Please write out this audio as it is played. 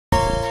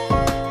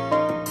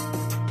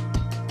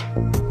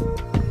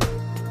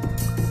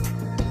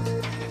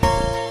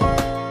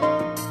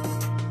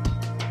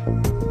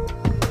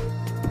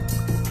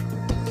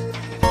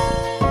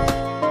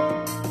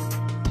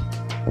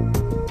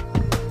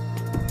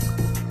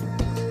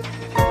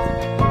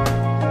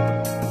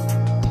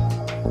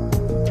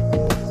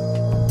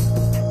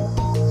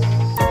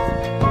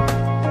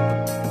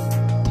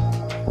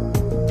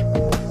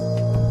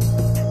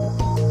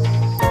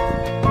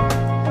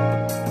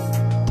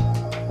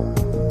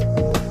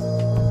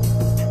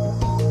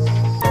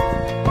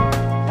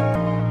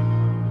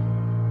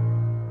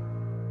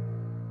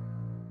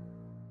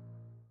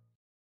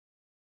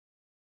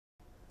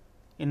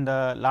in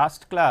the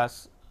last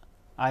class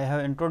I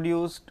have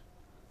introduced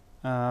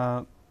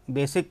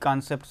basic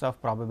concepts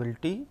of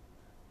probability,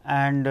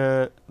 and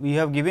we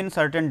have given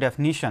certain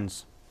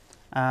definitions.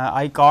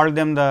 I called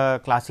them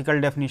the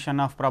classical definition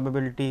of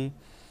probability,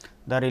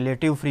 the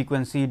relative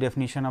frequency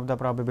definition of the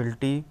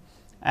probability,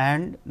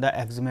 and the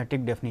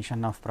axiomatic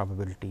definition of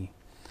probability.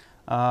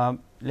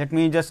 Let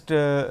me just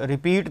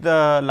repeat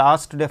the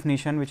last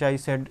definition, which I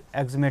said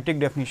axiomatic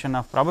definition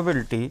of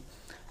probability.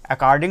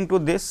 According to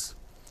this,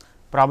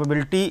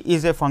 probability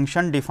is a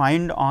function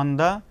defined on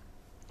the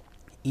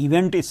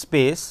event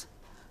space.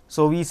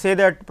 So, we say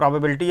that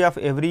probability of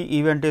every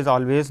event is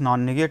always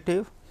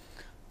non-negative,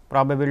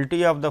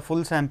 probability of the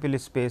full sample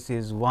space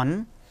is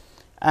 1,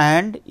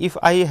 and if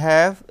I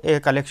have a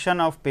collection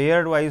of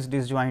paired wise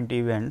disjoint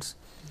events,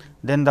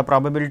 then the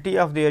probability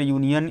of their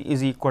union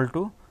is equal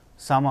to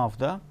sum of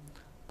the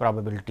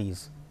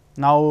probabilities.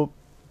 Now,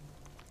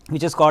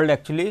 which is called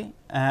actually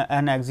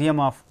an axiom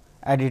of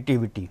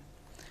additivity.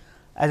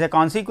 As a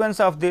consequence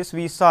of this,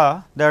 we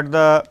saw that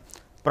the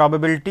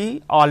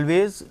probability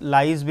always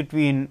lies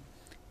between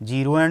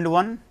 0 and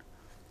 1.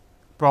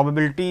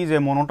 Probability is a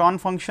monotone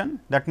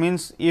function. That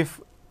means, if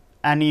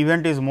an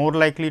event is more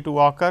likely to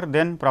occur,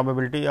 then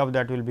probability of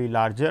that will be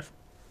larger.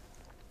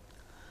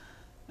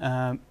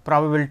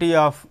 Probability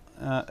of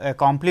a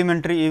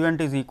complementary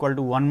event is equal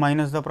to 1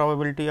 minus the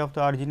probability of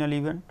the original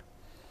event,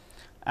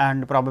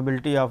 and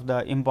probability of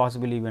the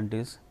impossible event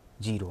is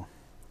 0.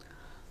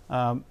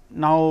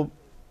 Now,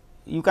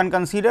 you can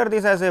consider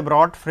this as a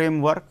broad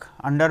framework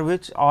under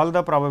which all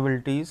the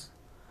probabilities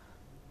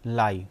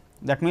lie.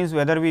 That means,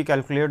 whether we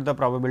calculate the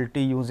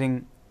probability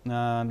using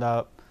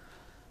the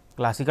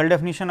classical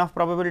definition of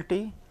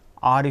probability,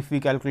 or if we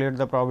calculate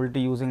the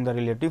probability using the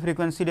relative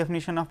frequency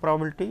definition of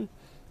probability,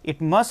 it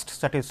must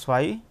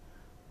satisfy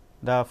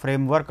the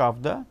framework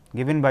of the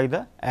given by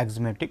the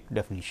axiomatic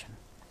definition.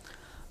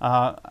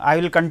 I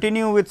will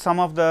continue with some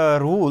of the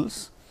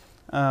rules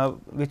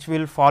which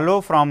will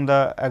follow from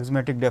the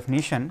axiomatic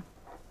definition.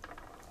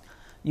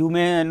 You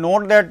may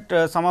note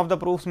that some of the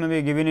proofs may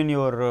be given in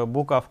your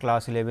book of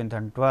class 11th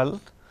and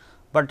 12th,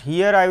 but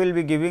here I will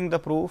be giving the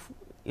proof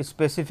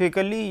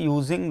specifically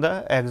using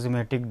the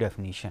axiomatic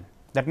definition.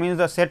 That means,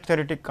 the set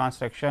theoretic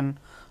construction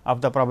of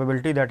the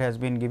probability that has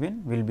been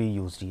given will be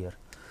used here.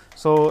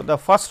 So, the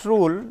first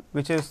rule,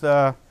 which is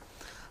the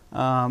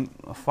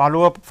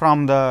follow up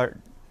from the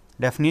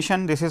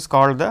definition, this is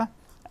called the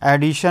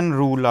addition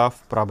rule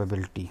of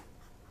probability.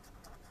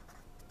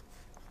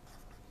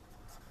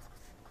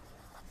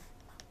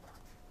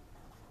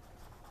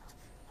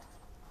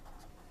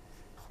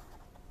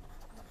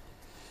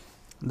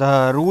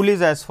 The rule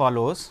is as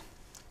follows: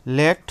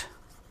 let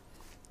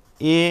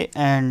A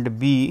and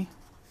B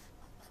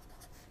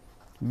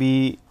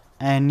be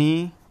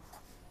any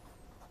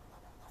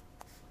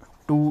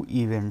two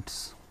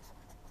events,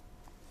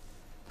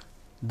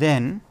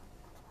 then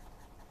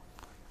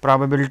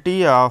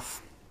probability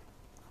of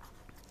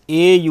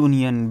A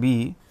union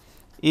B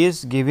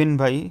is given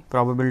by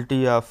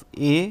probability of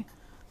A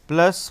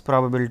plus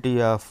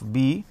probability of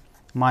B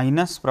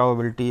minus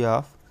probability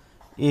of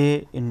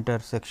A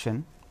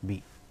intersection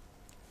B.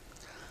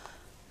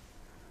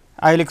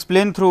 I will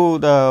explain through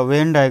the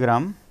Venn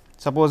diagram.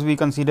 Suppose we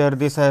consider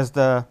this as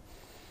the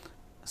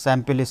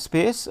sample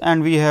space,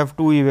 and we have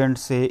two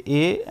events, say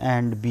A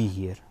and B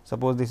here.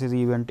 Suppose this is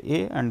event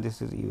A and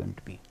this is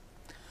event B.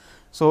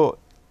 So,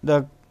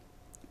 the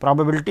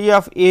probability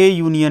of A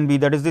union B,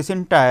 that is this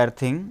entire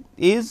thing,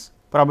 is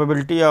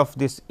probability of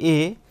this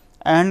A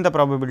and the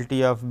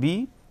probability of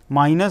B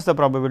minus the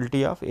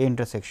probability of A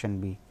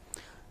intersection B.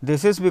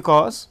 This is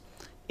because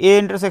A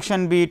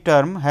intersection B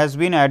term has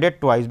been added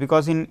twice,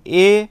 because in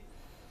A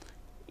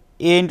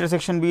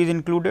intersection B is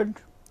included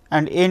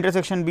and A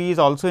intersection B is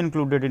also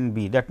included in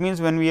B. That means,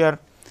 when we are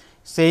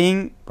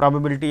saying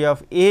probability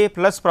of A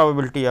plus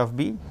probability of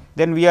B,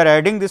 then we are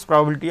adding this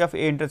probability of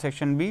A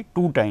intersection B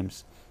two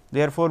times.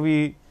 Therefore,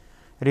 we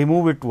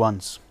remove it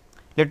once.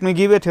 Let me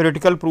give a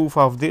theoretical proof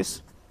of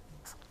this,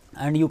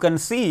 and you can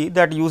see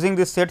that using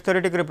this set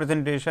theoretic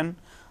representation,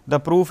 the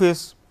proof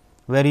is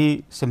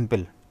very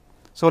simple.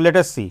 So, let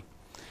us see.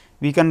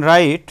 We can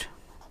write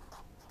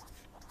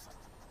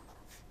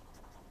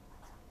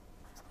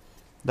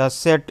the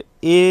set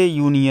A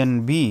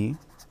union B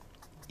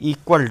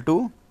equal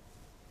to,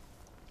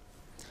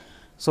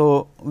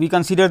 so we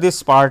consider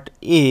this part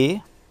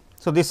A.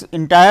 So, this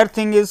entire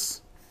thing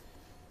is,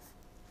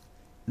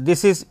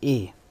 this is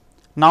A.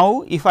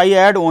 Now, if I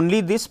add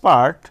only this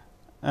part,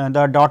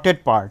 the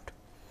dotted part,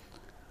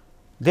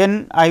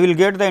 then I will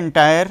get the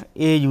entire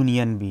A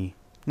union B.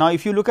 Now,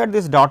 if you look at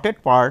this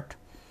dotted part,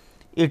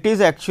 it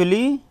is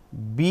actually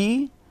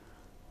B.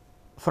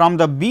 From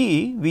the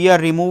B, we are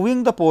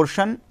removing the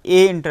portion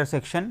A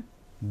intersection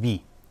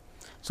B.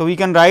 So, we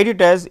can write it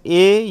as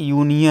A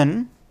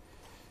union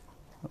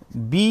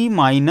B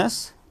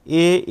minus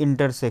A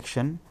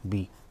intersection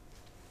B.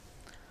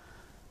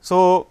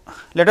 So,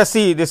 let us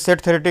see this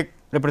set theoretic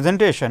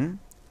representation.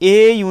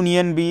 A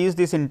union B is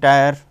this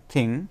entire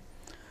thing.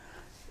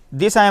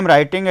 this I am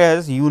writing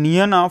as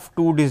union of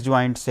two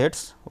disjoint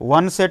sets.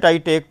 One set I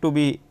take to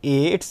be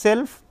A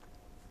itself,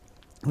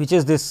 which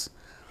is this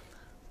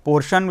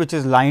portion which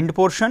is lined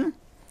portion.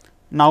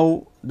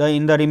 Now,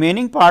 in the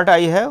remaining part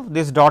I have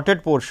this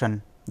dotted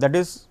portion, that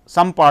is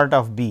some part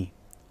of B,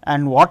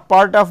 and what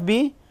part of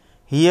B?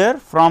 Here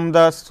from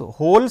the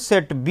whole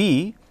set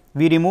B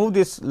we remove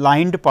this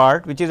lined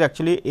part, which is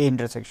actually A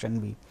intersection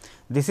B.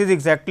 This is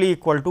exactly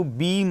equal to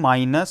B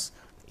minus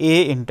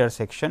A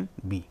intersection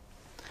B.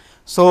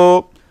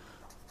 So,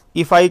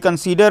 if I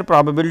consider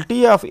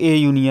probability of A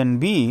union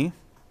B,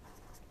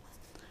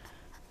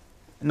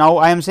 now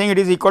I am saying it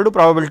is equal to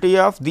probability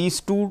of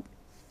these two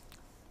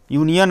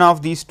union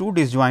of these two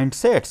disjoint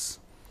sets.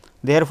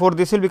 Therefore,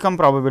 this will become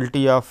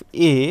probability of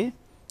A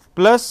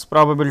plus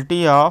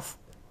probability of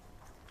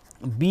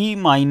B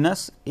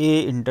minus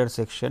A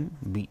intersection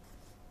B.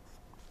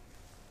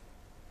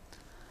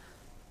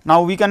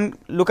 Now, we can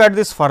look at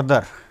this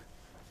further.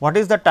 What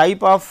is the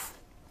type of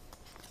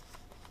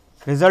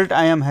result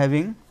I am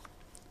having?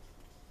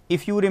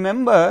 If you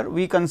remember,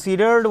 we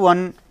considered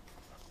one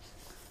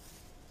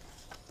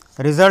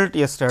result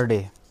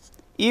yesterday.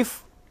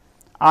 If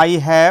I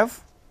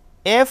have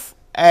F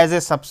as a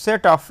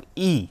subset of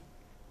E,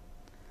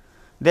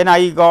 then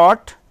I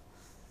got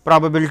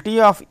probability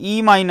of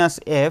E minus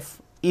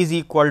F is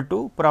equal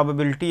to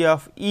probability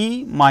of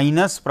E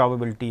minus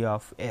probability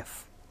of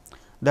F.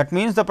 That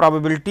means, the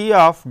probability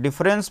of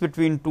difference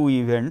between two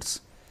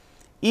events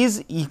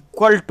is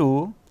equal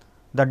to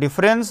the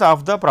difference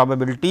of the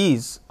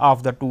probabilities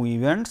of the two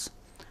events,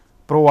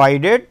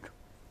 provided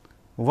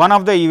one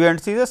of the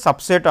events is a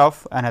subset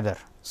of another.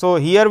 So,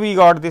 here we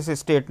got this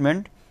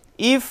statement,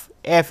 if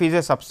F is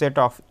a subset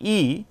of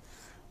E,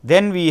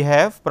 then we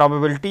have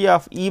probability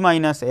of E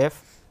minus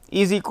F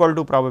is equal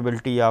to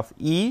probability of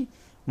E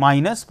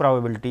minus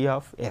probability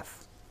of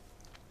F.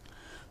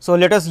 So,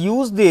 let us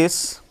use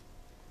this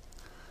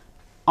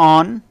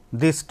on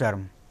this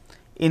term.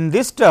 In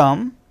this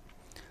term,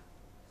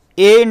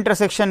 A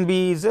intersection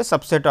B is a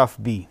subset of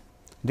B.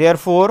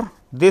 Therefore,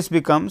 this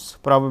becomes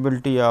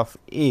probability of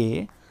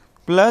A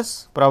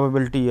plus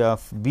probability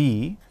of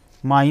B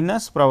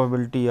minus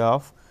probability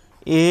of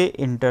A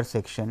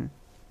intersection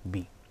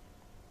B.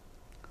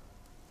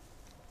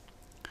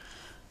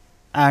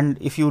 And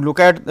if you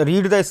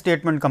read the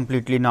statement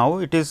completely now,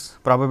 it is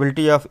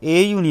probability of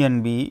A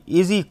union B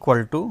is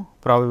equal to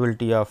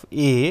probability of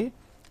A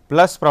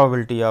plus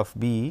probability of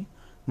B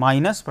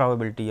minus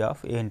probability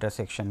of A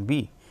intersection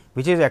B,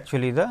 which is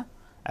actually the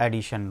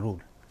addition rule.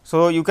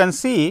 So, you can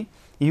see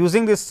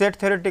using this set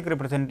theoretic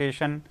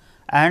representation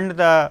and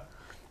the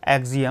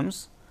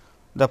axioms,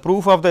 the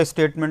proof of the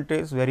statement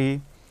is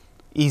very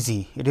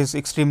easy, it is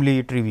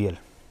extremely trivial.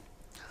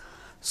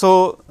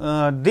 So,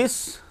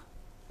 this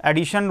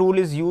addition rule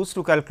is used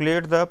to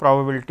calculate the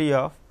probability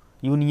of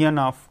union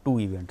of two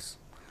events.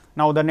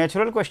 Now, the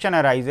natural question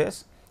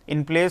arises,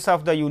 in place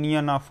of the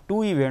union of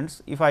two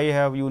events, if I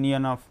have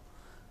union of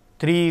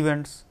 3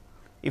 events,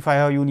 if I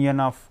have union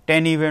of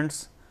 10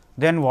 events,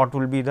 then what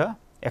will be the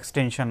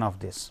extension of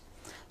this.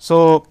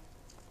 So,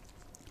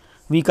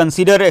 we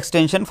consider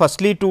extension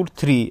firstly to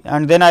 3,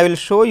 and then I will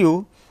show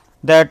you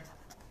that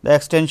the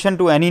extension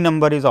to any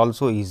number is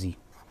also easy.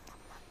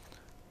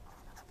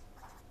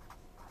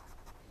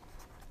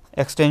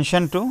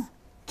 Extension to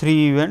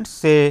 3 events,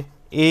 say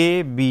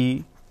A,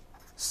 B,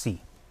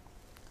 C.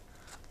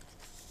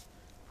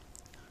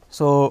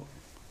 So,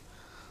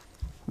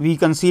 we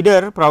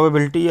consider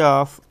probability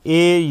of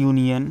A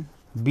union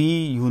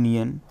B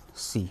union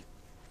C.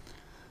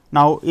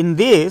 Now, in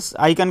this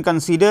I can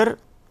consider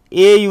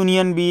A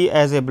union B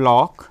as a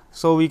block.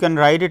 So, we can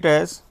write it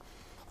as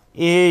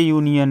A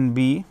union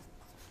B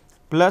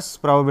plus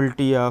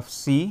probability of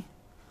C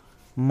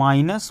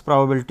minus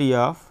probability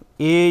of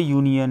A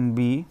union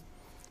B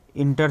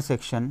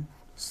intersection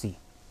C.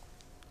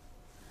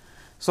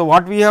 So,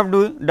 what we have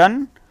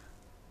done?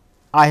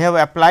 I have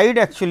applied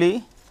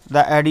actually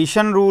the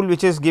addition rule,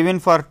 which is given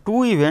for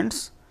two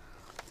events,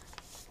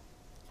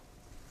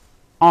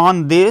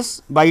 on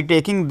this by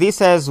taking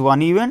this as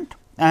one event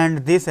and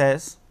this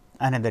as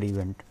another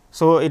event.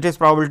 So, it is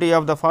probability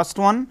of the first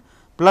one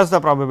plus the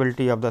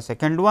probability of the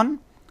second one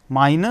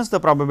minus the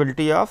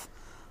probability of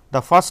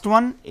the first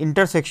one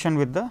intersection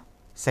with the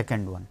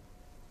second one.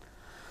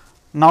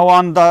 Now,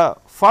 on the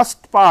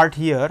first part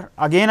here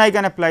again I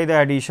can apply the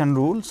addition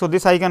rule. So,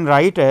 this I can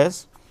write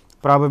as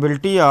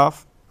probability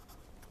of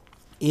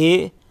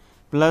A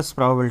plus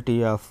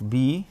probability of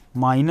B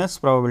minus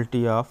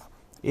probability of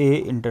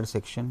A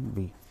intersection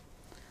B.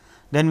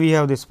 Then we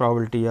have this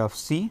probability of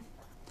C.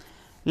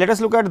 Let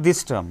us look at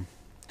this term.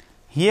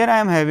 Here I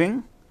am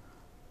having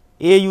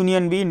A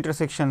union B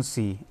intersection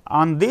C.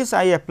 On this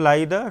I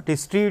apply the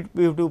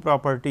distributive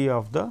property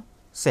of the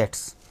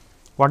sets.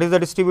 What is the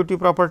distributive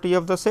property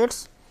of the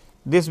sets?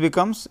 This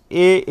becomes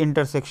A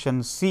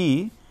intersection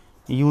C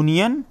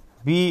union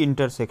B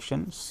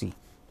intersection C.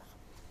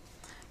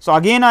 So,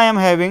 again I am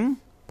having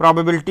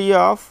probability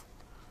of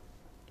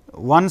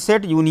one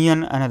set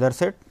union another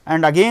set,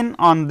 and again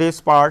on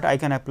this part I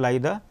can apply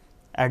the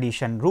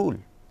addition rule.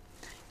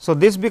 So,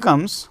 this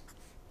becomes,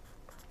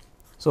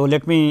 so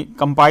let me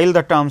compile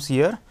the terms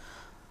here,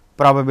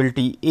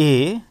 probability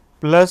A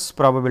plus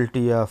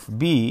probability of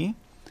B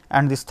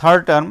and this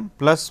third term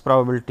plus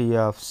probability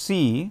of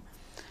C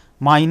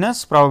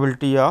minus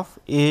probability of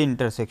A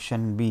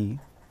intersection B.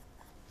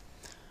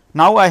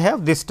 Now, I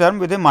have this term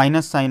with a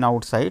minus sign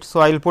outside. So,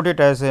 I will put it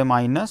as a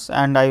minus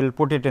and I will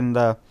put it in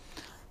the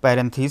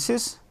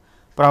parenthesis,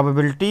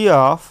 probability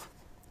of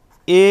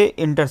A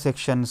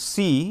intersection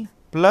C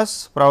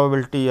plus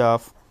probability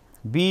of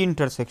B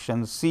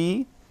intersection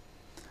C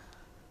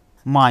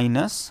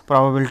minus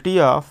probability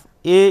of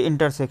A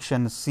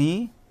intersection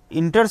C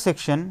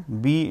intersection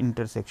B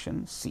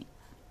intersection C.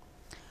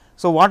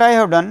 So, what I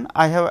have done?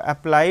 I have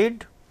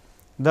applied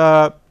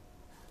the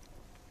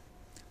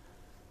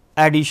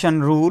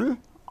addition rule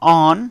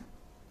on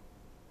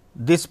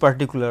this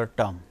particular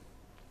term,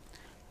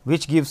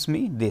 which gives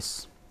me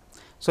this.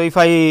 So, if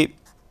I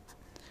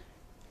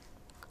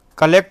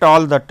collect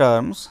all the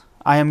terms,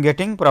 I am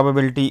getting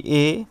probability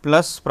A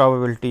plus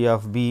probability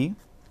of B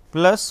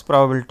plus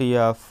probability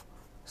of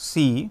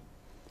C.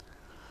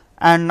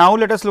 And now,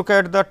 let us look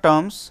at the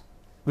terms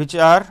which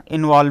are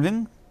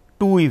involving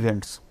two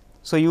events.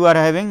 So, you are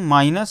having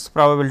minus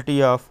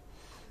probability of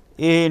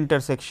A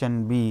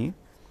intersection B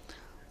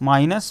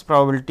minus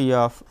probability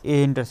of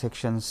A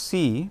intersection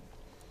C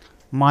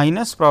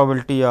minus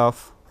probability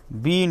of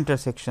B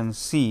intersection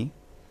C,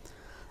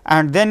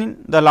 and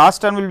then the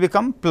last term will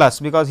become plus,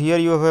 because here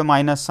you have a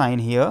minus sign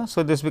here.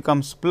 So, this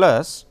becomes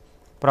plus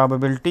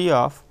probability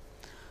of,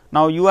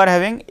 now you are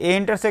having A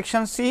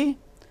intersection C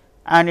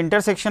and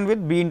intersection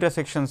with B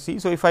intersection C.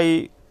 So, if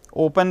I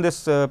open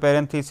this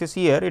parenthesis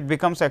here, it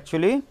becomes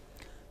actually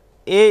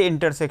A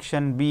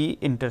intersection B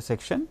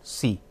intersection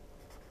C.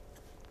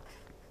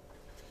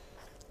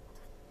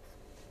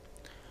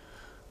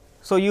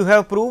 So, you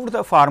have proved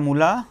the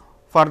formula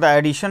for the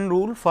addition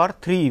rule for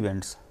 3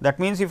 events. That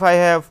means, if I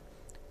have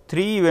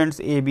 3 events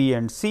A, B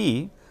and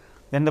C,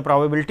 then the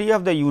probability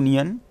of the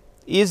union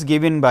is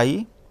given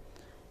by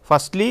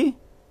firstly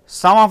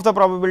sum of the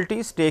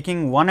probabilities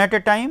taking one at a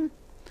time,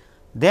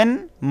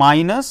 then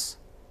minus,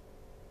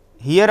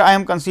 here I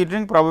am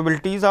considering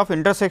probabilities of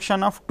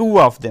intersection of 2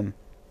 of them.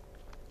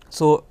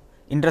 So,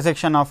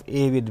 intersection of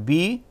A with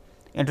B,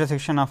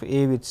 intersection of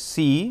A with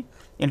C,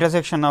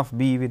 intersection of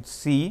B with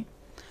C,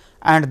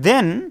 and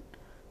then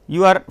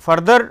you are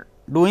further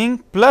doing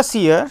plus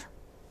here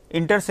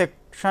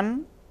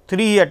intersection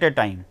 3 at a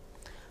time.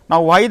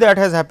 Now, why that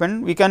has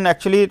happened? We can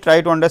actually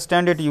try to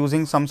understand it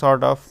using some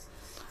sort of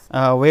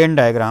Venn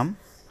diagram.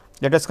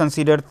 Let us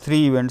consider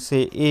 3 events,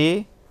 say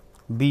A,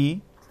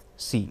 B,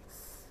 C.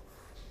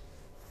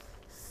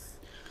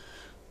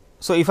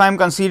 So, if I am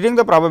considering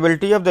the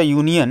probability of the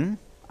union,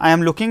 I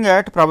am looking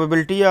at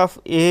probability of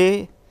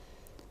A.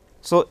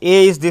 So,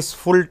 A is this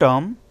full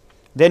term,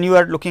 then you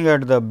are looking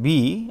at the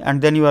B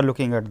and then you are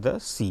looking at the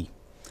C.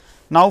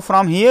 Now,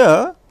 from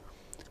here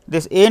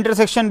this A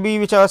intersection B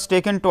which was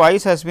taken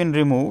twice has been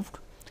removed,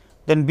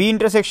 then B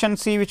intersection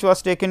C which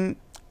was taken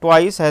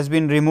twice has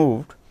been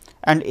removed,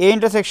 and A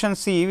intersection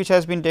C which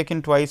has been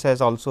taken twice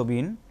has also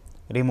been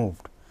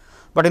removed.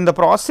 But in the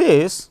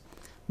process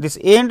this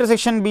A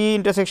intersection B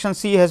intersection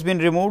C has been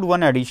removed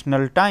one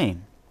additional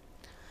time,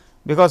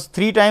 because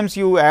 3 times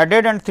you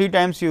added and 3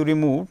 times you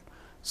removed.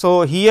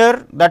 So,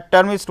 here that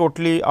term is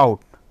totally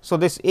out. So,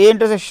 this A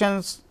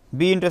intersections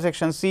B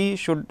intersection C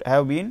should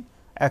have been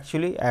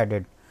actually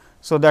added.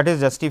 So, that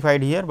is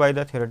justified here by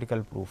the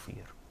theoretical proof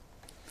here.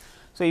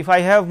 So, if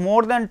I have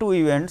more than 2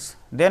 events,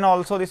 then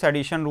also this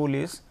addition rule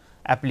is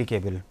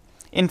applicable.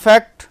 In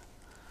fact,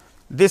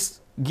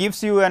 this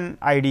gives you an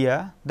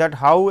idea that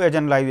how a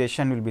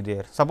generalization will be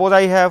there. Suppose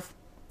I have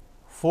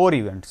 4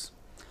 events.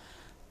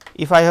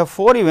 If I have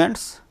 4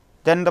 events,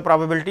 then the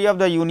probability of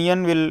the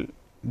union will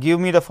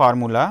give me the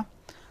formula,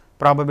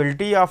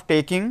 probability of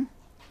taking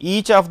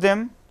each of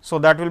them. So,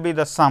 that will be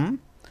the sum,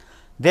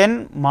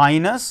 then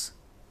minus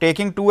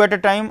taking 2 at a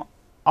time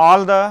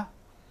all the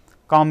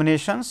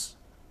combinations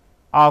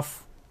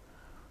of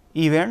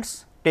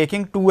events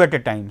taking 2 at a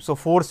time. So,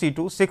 4 C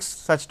 2 6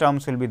 such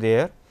terms will be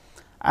there,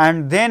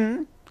 and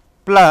then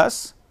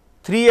plus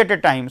 3 at a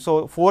time.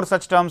 So, 4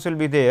 such terms will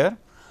be there,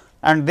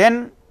 and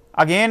then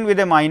again with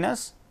a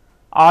minus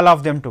all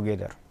of them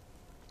together.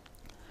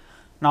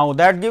 Now,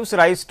 that gives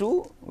rise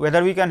to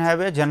whether we can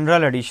have a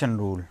general addition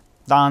rule.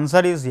 The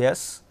answer is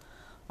yes.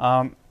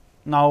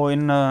 Now,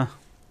 in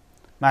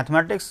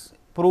mathematics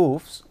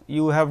proofs,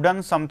 you have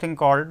done something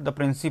called the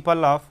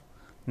principle of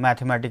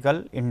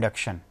mathematical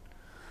induction.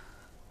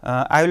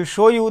 I will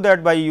show you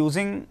that by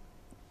using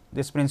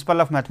this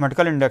principle of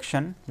mathematical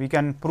induction, we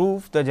can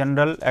prove the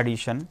general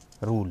addition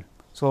rule.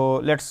 So,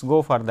 let us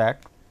go for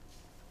that.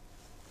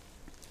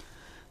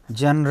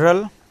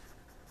 General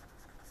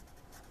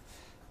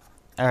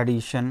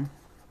addition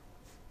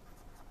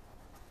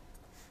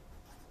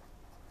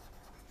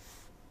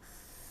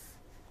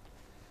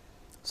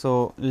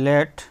so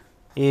let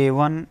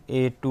A1,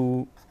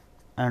 A2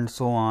 and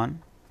so on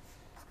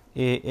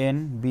A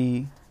n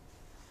be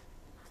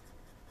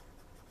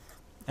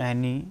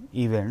any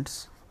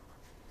events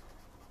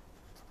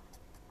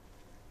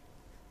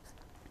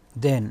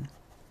then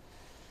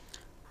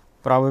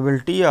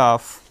probability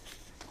of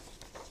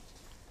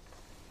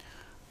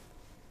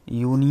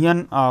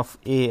union of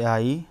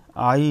I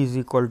is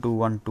equal to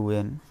 1 to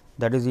n,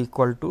 that is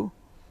equal to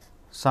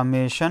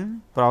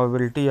summation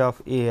probability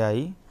of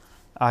I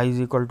is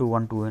equal to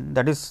 1 to n,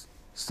 that is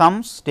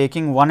sums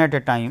taking one at a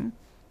time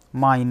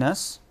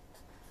minus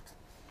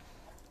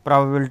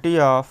probability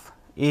of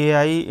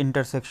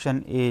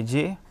intersection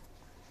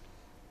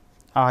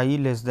I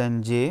less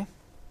than j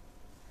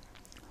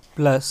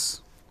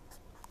plus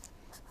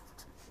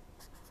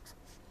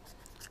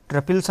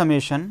triple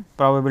summation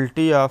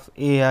probability of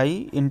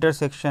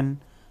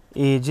intersection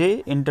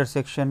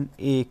intersection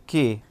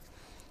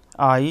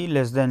I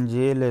less than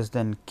j less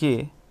than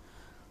k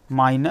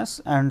minus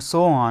and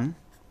so on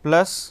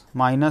plus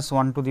minus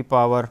 1 to the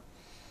power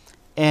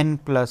n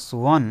plus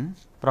 1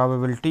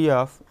 probability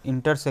of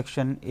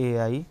intersection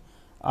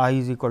I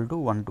is equal to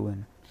 1 to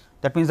n.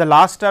 That means, the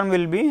last term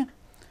will be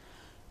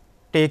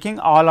taking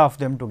all of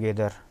them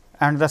together,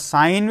 and the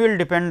sign will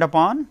depend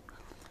upon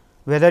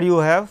whether you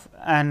have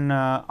an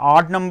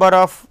odd number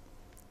of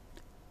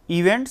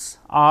events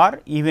or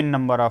even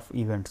number of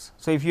events.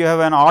 So, if you have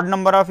an odd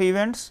number of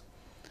events,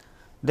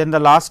 then the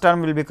last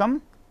term will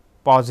become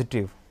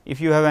positive. If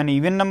you have an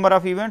even number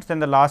of events, then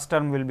the last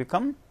term will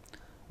become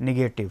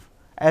negative.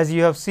 As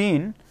you have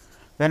seen,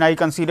 when I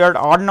considered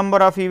odd number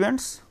of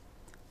events,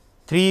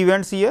 3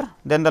 events here,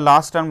 then the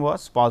last term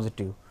was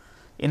positive.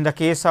 In the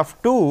case of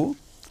 2,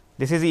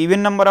 this is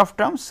even number of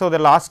terms. So, the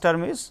last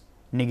term is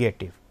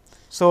negative.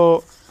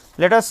 So,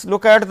 let us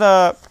look at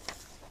the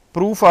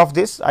proof of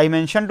this. I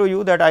mentioned to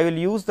you that I will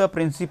use the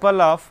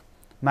principle of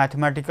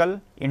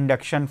mathematical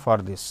induction for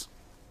this.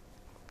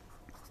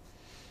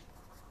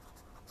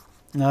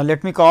 Now,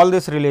 let me call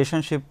this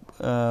relationship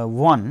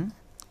 1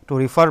 to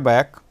refer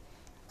back.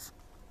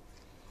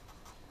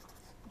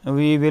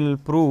 We will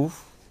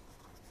prove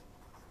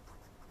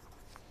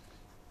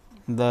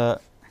the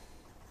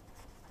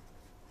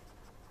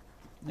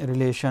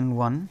relation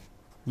 1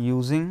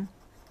 using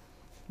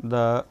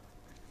the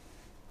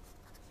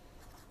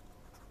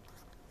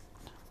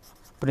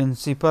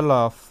principle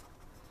of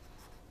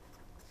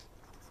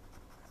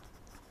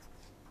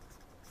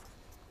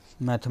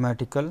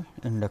mathematical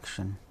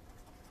induction.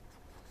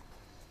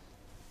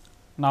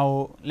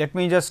 Now, let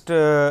me just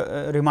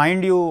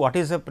remind you what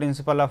is the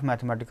principle of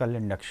mathematical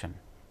induction.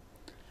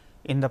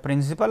 In the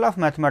principle of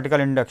mathematical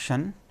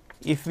induction,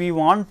 if we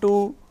want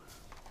to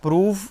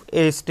prove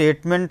a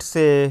statement,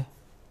 say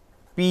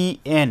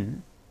P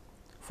n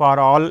for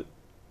all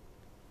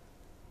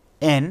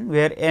n,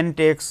 where n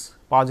takes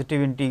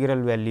positive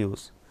integral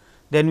values,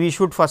 then we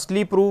should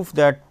firstly prove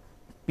that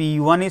P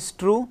 1 is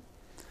true,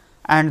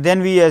 and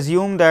then we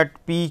assume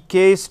that P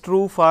k is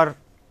true for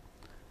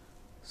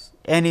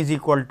n is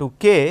equal to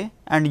k,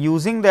 and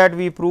using that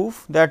we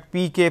prove that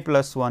P k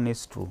plus 1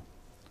 is true.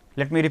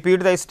 Let me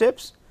repeat the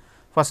steps.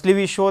 Firstly,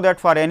 we show that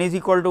for n is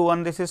equal to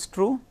 1 this is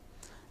true,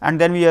 and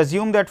then we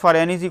assume that for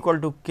n is equal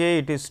to k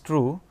it is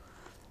true,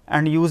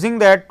 and using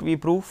that we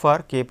prove for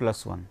k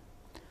plus 1.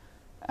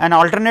 An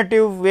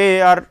alternative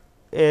way or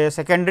a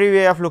secondary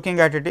way of looking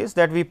at it is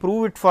that we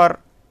prove it for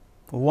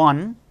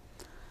 1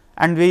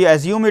 and we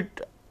assume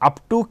it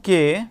up to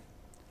k,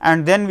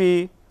 and then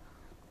we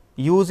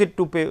use it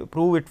to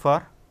prove it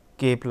for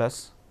k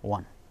plus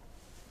 1.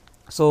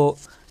 So,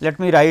 let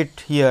me write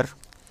here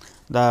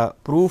the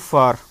proof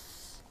for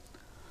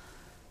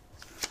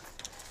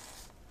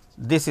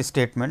this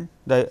statement,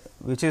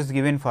 which is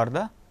given for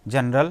the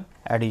general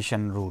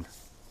addition rule.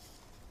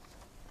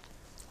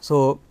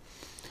 So,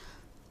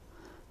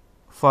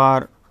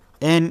 for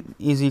n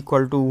is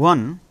equal to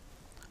 1,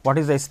 what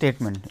is the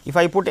statement? If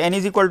I put n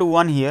is equal to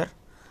 1 here,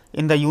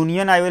 in the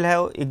union I will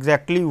have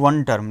exactly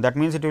one term, that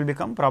means, it will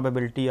become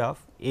probability of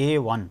A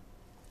 1,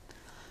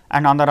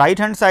 and on the right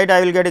hand side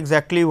I will get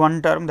exactly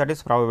one term, that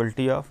is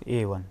probability of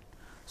A 1.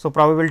 So,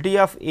 probability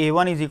of A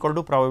 1 is equal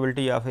to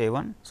probability of A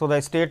 1. So, the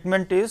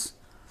statement is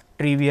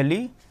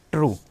trivially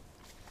true.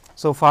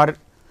 So, for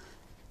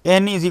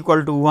n is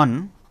equal to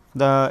 1,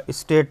 the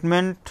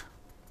statement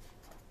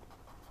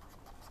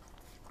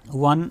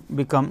 1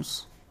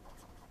 becomes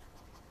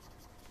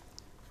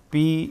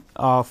P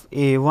of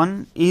A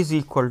 1 is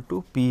equal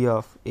to P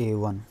of A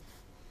 1,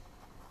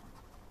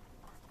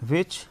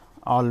 which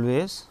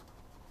always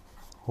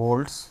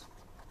holds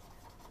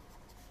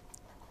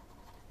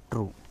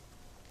true.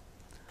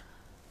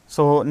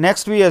 So,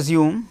 next we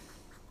assume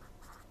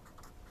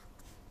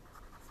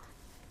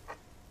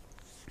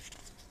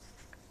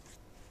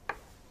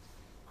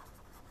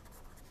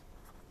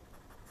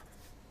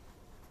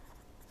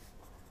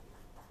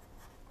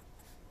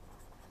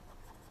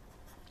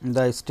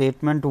the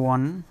statement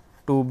 1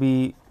 to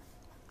be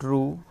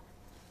true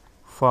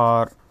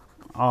for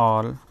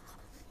all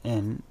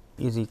n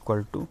is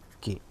equal to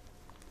k.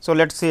 So,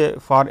 let us say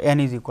for n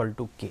is equal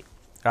to k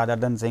rather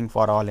than saying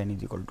for all n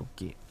is equal to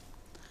k.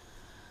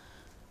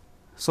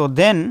 So,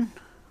 then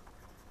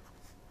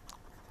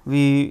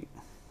we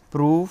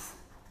prove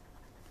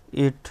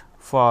it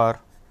for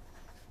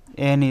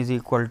n is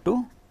equal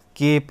to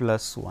k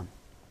plus 1.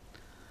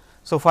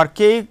 So, for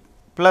k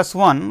plus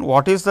 1,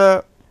 what is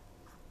the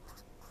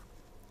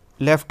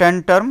left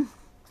hand term?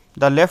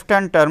 The left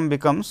hand term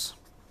becomes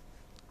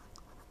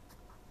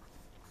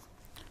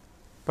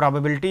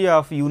probability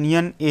of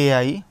union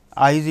A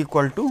I is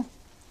equal to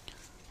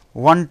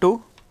 1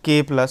 to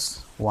k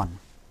plus 1.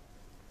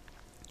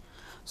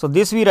 So,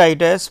 this we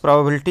write as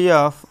probability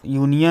of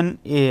union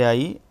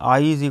I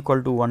is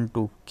equal to 1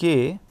 to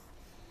k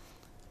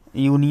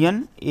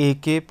union A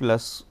k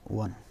plus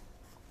 1.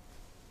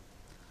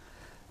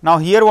 Now,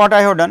 here what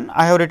I have done?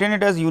 I have written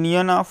it as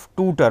union of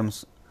two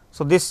terms.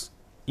 So, this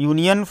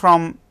union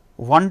from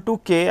 1 to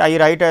k I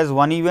write as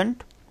one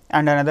event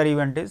and another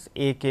event is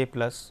A k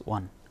plus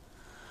 1.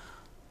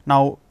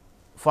 Now,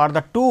 for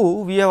the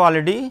 2 we have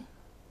already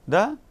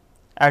the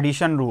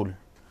addition rule.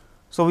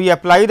 So, we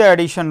apply the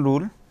addition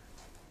rule.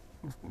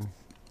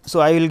 So,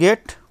 I will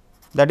get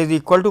that is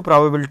equal to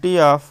probability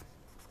of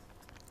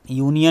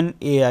union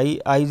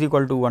I is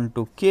equal to 1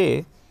 to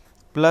k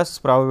plus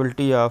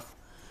probability of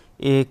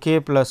A k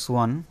plus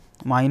 1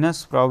 minus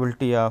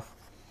probability of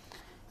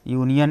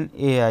union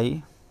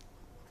A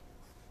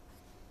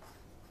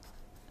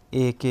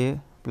k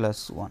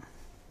plus 1.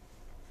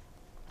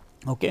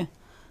 Okay.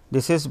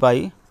 This is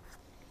by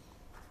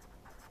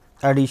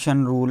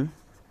addition rule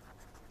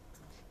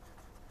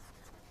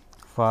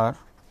for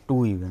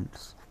two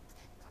events.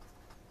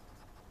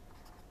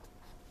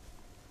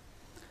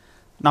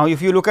 Now,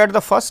 if you look at the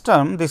first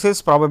term, this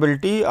is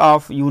probability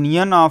of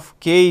union of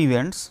k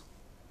events,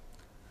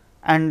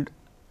 and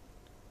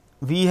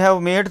we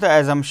have made the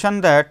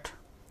assumption that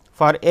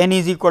for n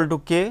is equal to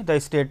k, the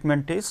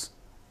statement is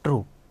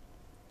true.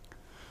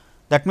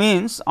 That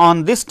means,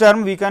 on this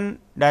term we can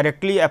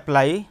directly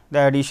apply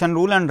the addition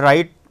rule and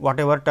write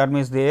whatever term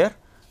is there,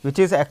 which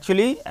is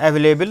actually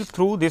available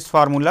through this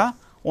formula.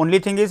 Only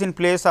thing is, in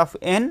place of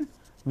n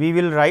we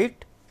will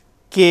write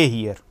k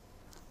here.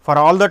 For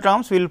all the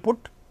terms we will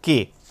put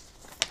k.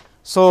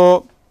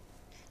 So,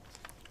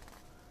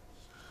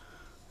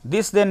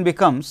 this then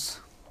becomes,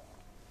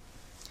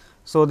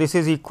 so this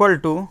is equal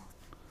to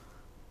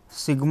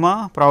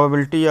sigma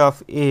probability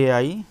of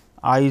I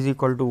is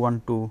equal to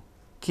 1 to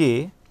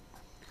k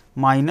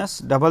minus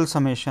double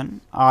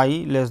summation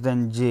I less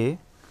than j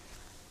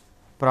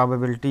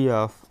probability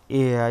of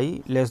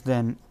I less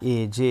than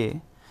A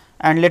j,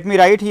 and let me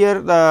write here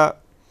the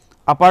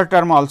upper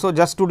term also,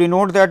 just to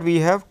denote that we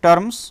have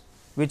terms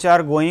which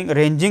are going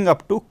ranging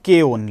up to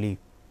k only.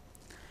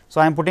 So,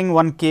 I am putting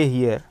 1 k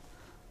here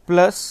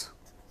plus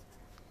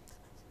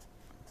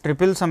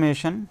triple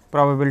summation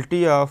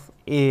probability of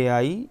A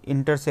I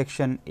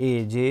intersection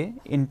A j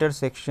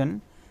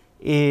intersection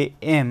A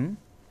m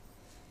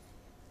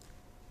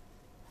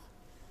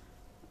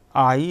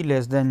I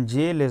less than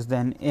j less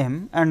than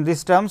m, and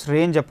these terms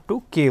range up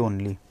to k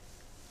only,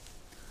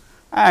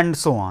 and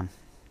so on.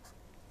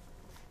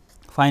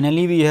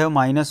 Finally, we have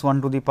minus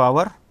 1 to the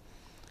power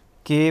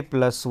k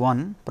plus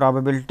 1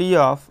 probability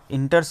of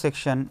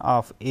intersection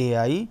of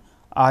I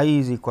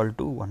is equal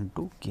to 1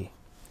 to k.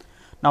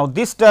 Now,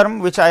 this term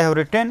which I have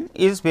written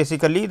is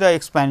basically the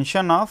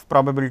expansion of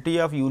probability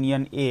of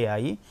union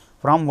I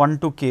from 1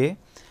 to k,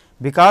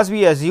 because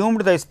we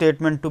assumed the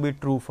statement to be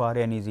true for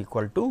n is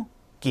equal to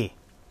k.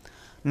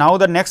 Now,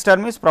 the next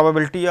term is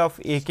probability of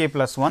A k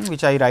plus 1,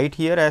 which I write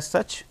here as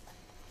such.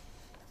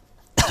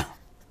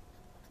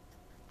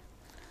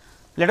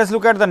 Let us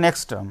look at the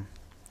next term.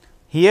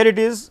 Here it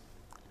is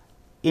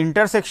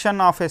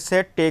intersection of a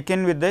set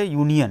taken with the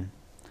union.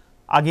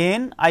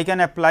 Again I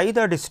can apply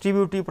the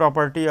distributive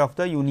property of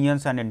the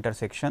unions and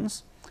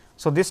intersections.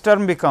 So, this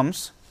term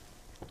becomes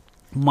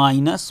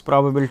minus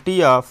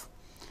probability of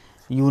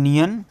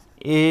union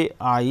A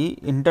I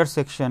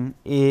intersection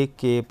A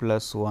k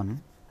plus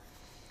 1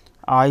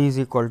 I is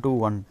equal to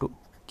 1 to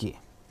k.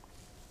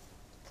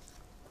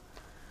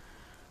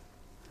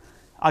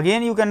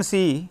 Again you can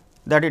see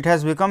that it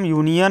has become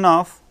union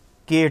of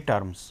k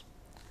terms,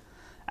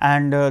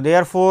 and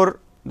therefore,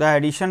 the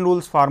addition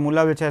rules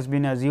formula which has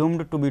been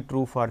assumed to be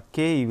true for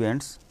k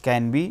events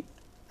can be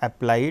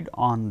applied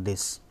on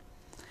this.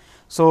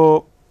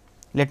 So,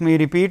 let me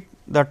repeat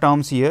the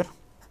terms here.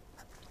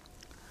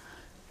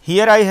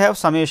 Here I have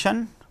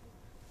summation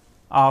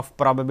of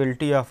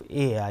probability of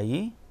A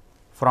I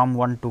from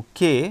 1 to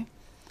k,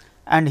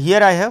 and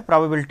here I have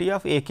probability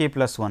of A k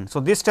plus 1. So,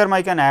 this term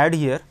I can add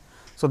here.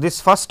 So,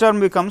 this first term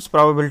becomes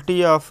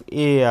probability of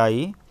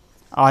A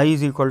I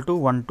is equal to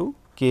 1 to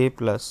k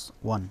plus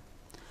 1,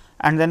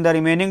 and then the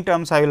remaining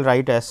terms I will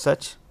write as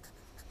such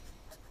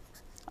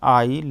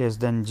I less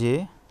than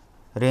j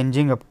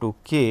ranging up to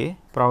k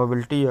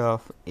probability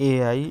of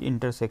A I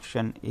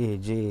intersection A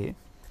j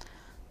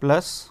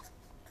plus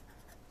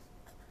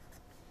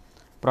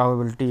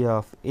probability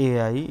of A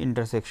I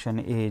intersection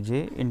A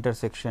j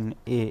intersection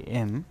A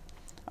m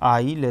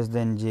I less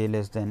than j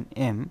less than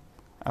m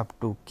up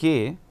to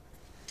k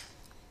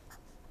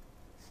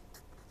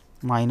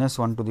minus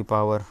 1 to the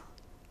power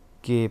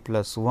k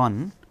plus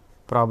 1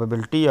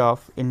 probability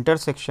of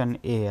intersection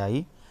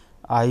A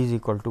I is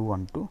equal to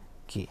 1 to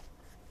k.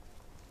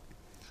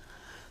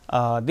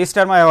 This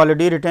term I have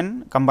already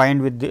written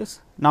combined with this.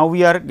 Now,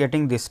 we are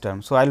getting this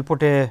term. So, I will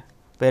put a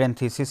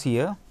parenthesis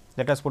here,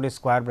 let us put a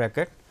square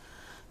bracket.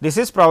 This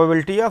is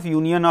probability of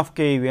union of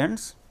k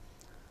events,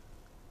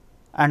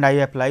 and I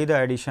apply the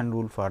addition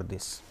rule for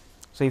this.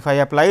 So, if I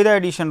apply the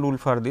addition rule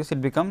for this, it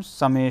becomes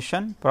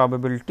summation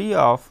probability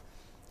of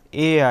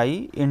a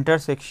I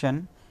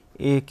intersection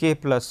a k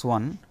plus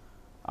 1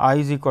 I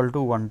is equal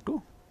to 1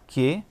 to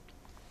k,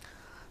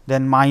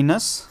 then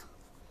minus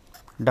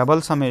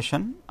double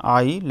summation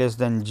I less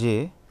than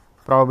j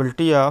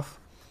probability of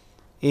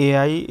a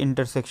I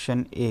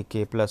intersection a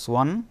k plus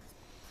 1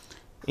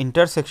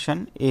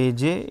 intersection a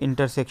j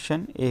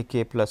intersection a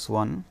k plus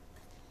 1,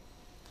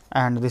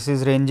 and this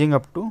is ranging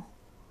up to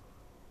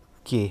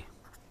k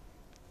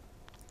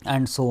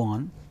and so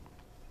on,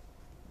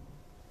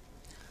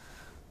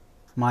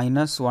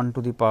 minus 1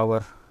 to the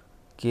power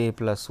k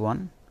plus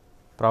 1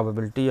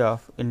 probability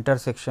of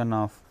intersection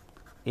of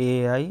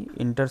a I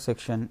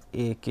intersection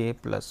a k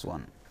plus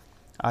 1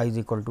 I is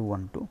equal to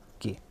 1 to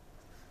k.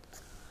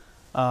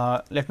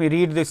 Let me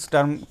read this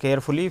term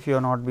carefully if you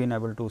have not been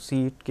able to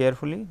see it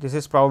carefully. This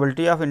is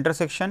probability of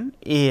intersection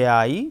a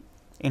I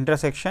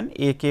intersection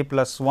a k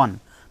plus 1,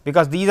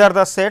 because these are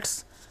the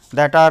sets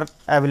that are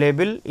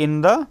available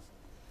in the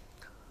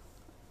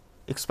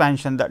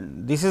expansion. That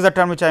this is the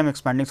term which I am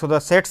expanding. So, the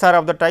sets are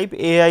of the type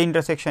a I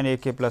intersection a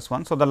k plus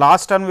 1. So, the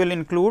last term will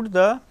include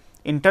the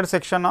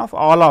intersection of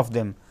all of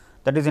them,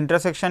 that is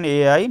intersection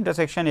a I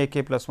intersection a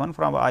k plus 1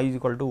 from I is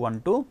equal to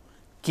 1 to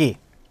k.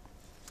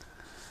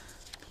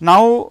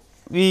 Now,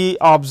 we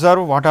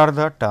observe what are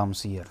the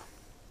terms here.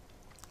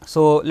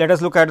 So, let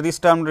us look at this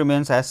term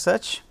remains as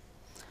such.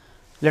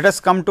 Let us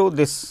come to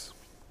this.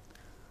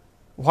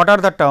 What are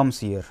the terms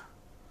here?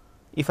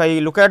 If I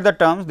look at the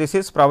terms, this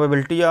is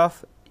probability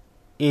of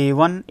a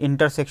 1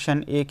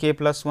 intersection a k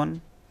plus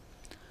 1,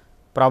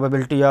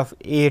 probability of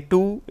a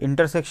 2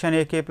 intersection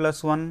a k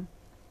plus 1,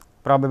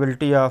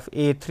 probability of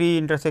a 3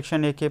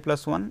 intersection a k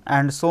plus 1,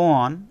 and so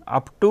on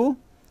up to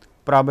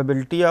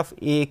probability of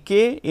a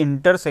k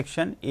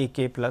intersection a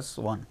k plus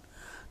 1.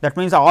 That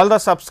means, all the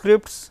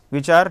subscripts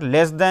which are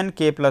less than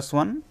k plus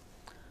 1,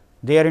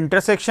 their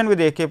intersection with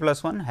a k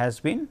plus 1 has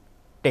been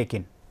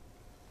taken,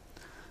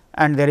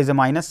 and there is a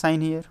minus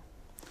sign here.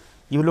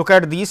 You look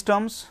at these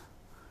terms,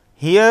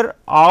 here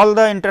all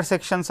the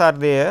intersections are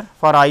there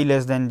for I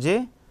less than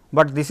j,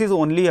 but this is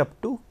only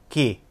up to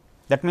k.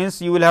 That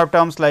means, you will have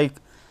terms like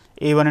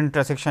a 1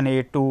 intersection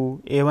a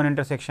 2, a 1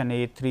 intersection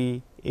a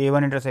 3, a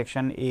 1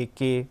 intersection a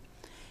k,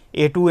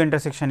 a 2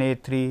 intersection a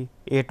 3,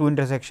 a 2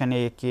 intersection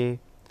a k,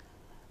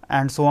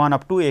 and so on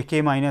up to a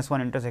k minus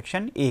 1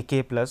 intersection a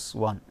k plus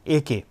 1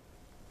 a k.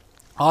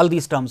 All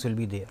these terms will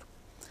be there.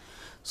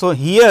 So,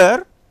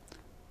 here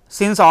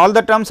since all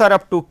the terms are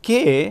up to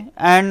k,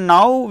 and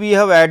now we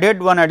have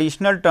added one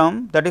additional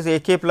term, that is a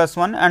k plus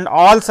 1, and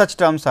all such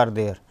terms are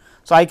there.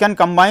 So, I can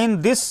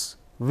combine this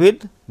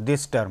with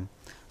this term.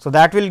 So,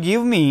 that will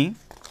give me.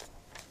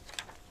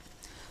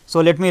 So,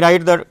 let me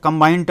write the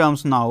combined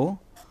terms now.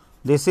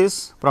 This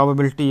is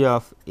probability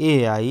of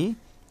a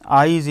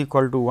I is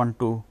equal to 1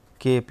 to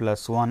k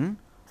plus 1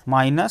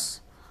 minus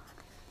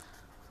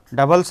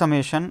double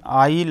summation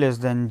I less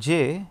than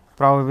j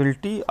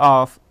probability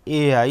of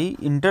a I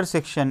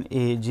intersection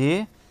a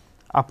j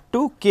up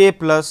to k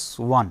plus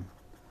 1.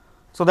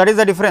 So, that is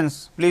the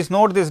difference. Please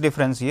note this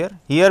difference here.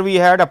 Here we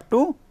had up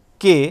to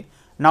k,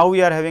 now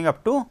we are having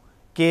up to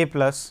k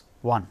plus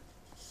 1.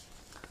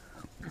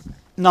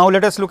 Now,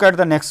 let us look at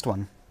the next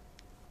one.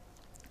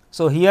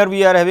 So, here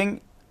we are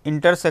having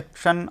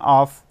intersection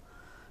of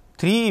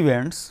 3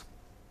 events,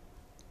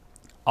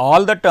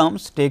 all the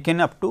terms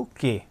taken up to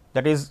k,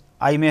 that is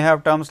I may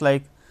have terms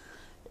like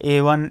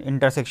a 1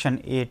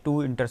 intersection a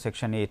 2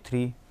 intersection a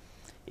 3,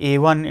 a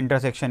 1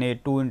 intersection a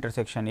 2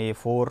 intersection a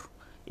 4,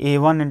 a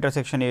 1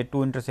 intersection a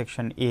 2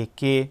 intersection a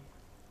k,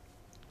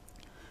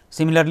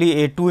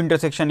 similarly a 2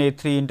 intersection a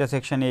 3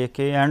 intersection a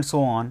k, and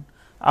so on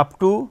up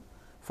to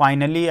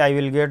finally, I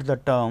will get the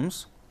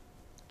terms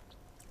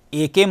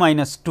a k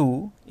minus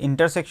 2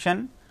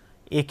 intersection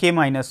a k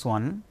minus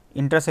 1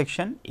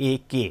 intersection a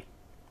k.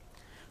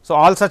 So,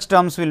 all such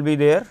terms will be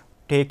there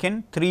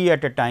taken 3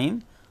 at a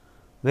time,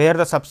 where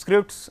the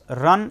subscripts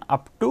run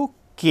up to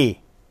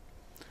k.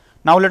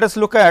 Now, let us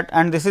look at,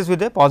 and this is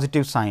with a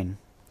positive sign.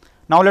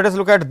 Now, let us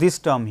look at this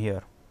term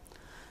here.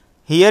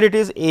 Here it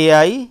is a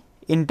I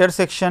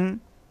intersection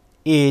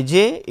a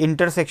j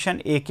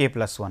intersection a k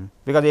plus 1,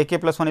 because a k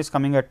plus 1 is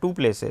coming at 2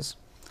 places.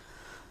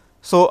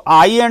 So,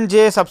 I and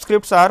j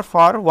subscripts are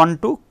for 1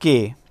 to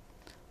k,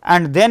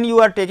 and then you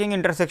are taking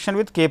intersection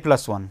with k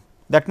plus 1.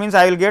 That means,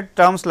 I will get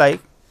terms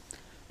like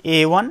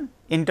a 1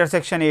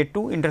 intersection a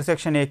 2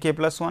 intersection a k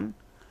plus 1,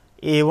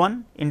 a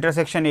 1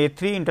 intersection a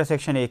 3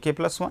 intersection a k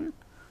plus 1,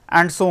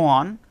 and so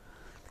on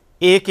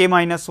a k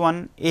minus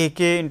 1 a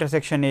k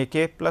intersection a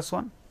k plus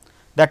 1.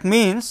 That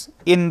means,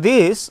 in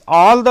this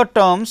all the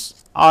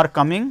terms are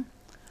coming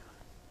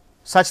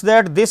such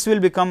that this will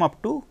become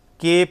up to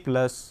k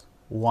plus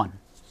 1,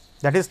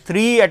 that is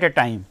 3 at a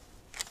time.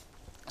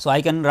 So,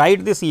 I can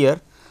write this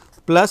here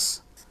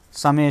plus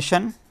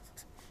summation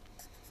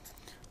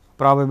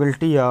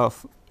probability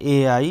of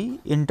A I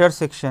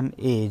intersection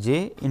A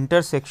j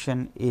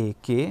intersection A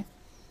k.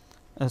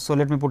 So,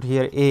 let me put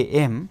here A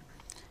m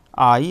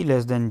I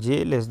less than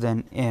j less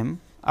than m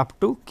up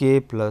to k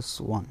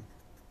plus 1.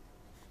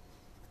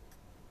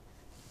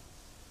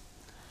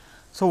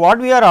 So, what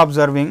we are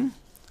observing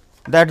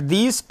that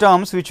these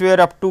terms which were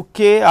up to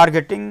k are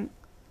getting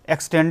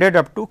extended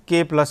up to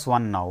k plus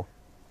 1 now,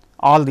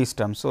 all these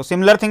terms. So,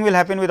 similar thing will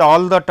happen with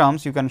all the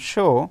terms you can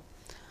show,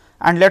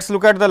 and let us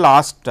look at the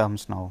last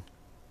terms now.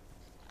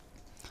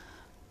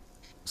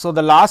 So,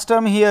 the last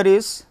term here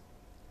is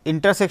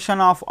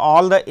intersection of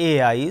all the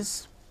a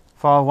i's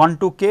for 1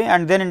 to k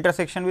and then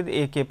intersection with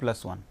a k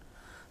plus 1.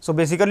 So,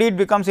 basically it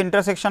becomes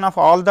intersection of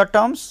all the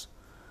terms,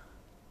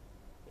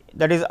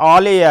 that is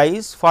all a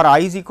i's for I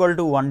is equal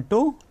to 1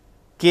 to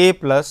k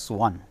plus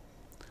 1.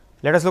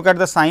 Let us look at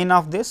the sign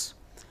of this.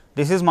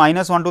 This is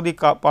minus 1 to the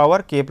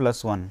power k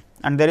plus 1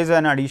 and there is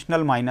an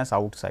additional minus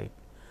outside.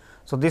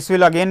 So, this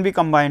will again be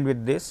combined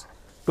with this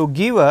to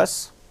give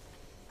us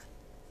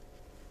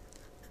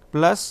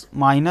plus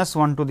minus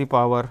 1 to the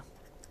power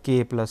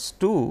k plus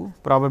 2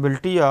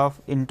 probability of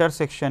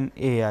intersection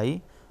a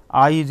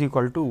I is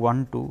equal to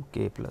 1 to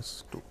k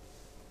plus 2.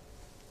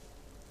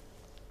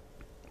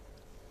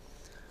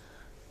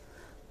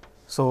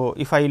 So,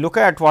 if I look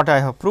at what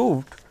I have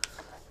proved,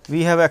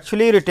 we have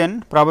actually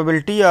written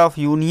probability of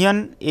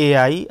union a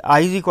I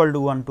is equal to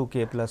 1 to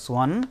k plus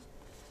 1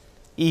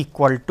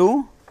 equal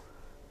to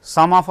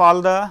sum of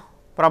all the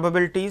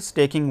probabilities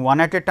taking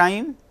one at a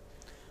time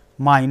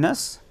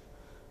minus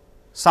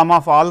sum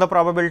of all the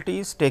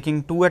probabilities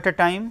taking 2 at a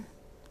time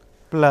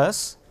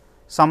plus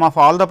sum of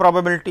all the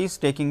probabilities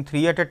taking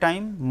 3 at a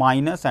time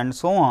minus and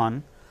so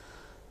on,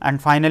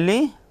 and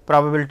finally,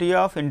 probability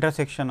of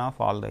intersection of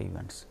all the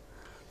events,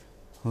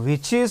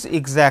 which is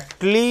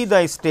exactly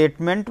the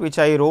statement which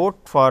I wrote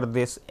for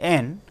this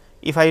n.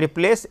 If I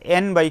replace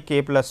n by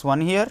k plus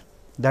 1 here,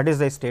 that is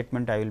the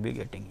statement I will be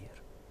getting here.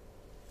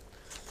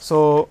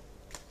 So,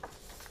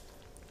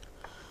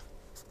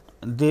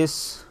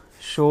 this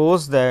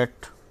shows that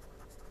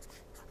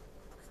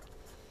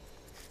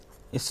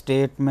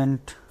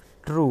statement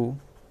true,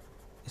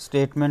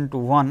 statement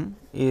 1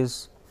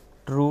 is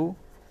true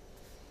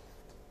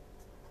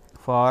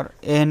for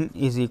n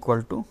is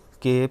equal to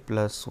k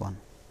plus 1.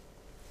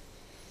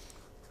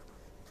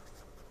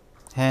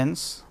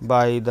 Hence,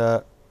 by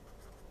the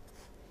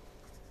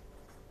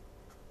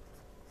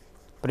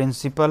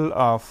principle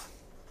of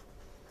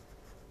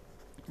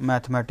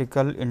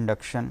mathematical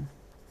induction,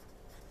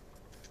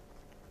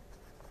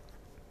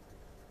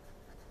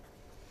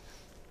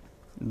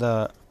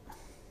 the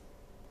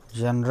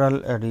general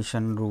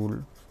addition rule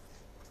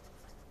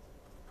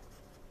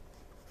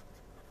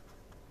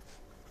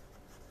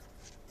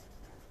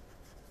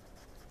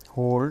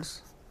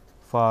holds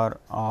for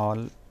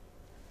all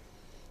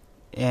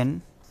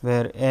n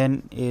where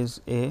n is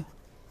a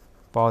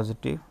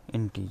positive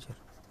integer.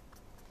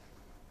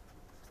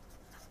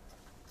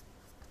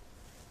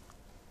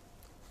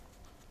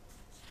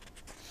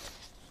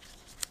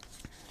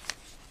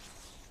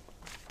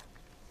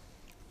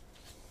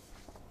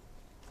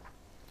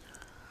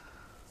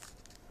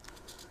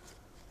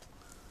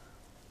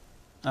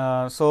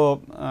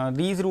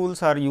 These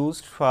rules are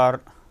used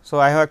for. So,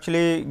 I have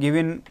actually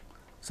given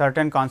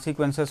certain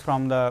consequences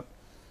from the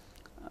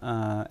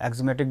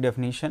axiomatic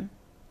definition,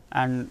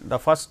 and the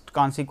first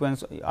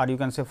consequence or you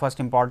can say first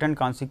important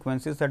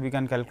consequence is that we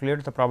can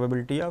calculate the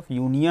probability of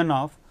union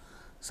of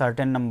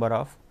certain number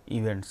of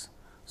events.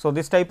 So,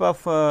 this type of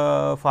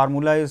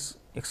formula is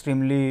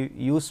extremely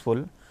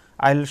useful.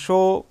 I will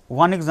show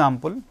one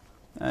example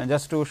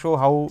just to show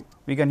how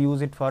we can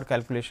use it for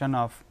calculation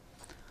of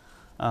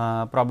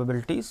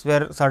probabilities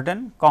where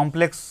certain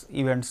complex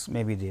events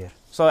may be there.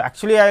 So,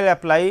 actually I will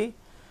apply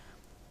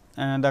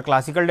the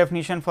classical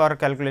definition for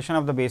calculation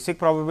of the basic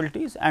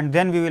probabilities and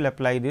then we will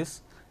apply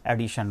this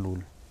addition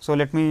rule. So,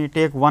 let me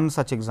take one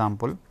such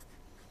example.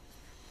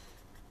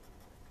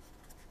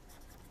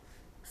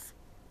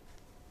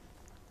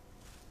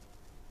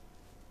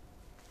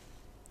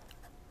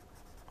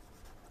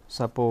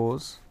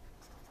 Suppose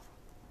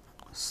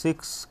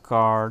 6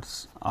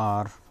 cards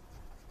are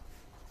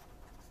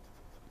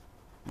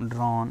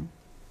drawn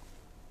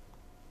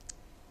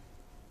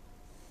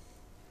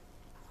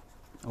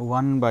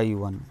one by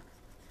one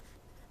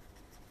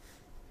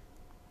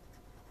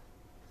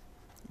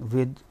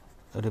with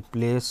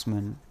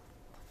replacement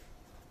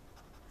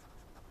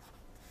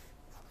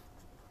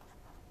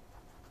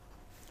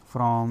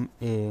from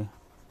a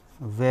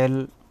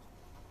well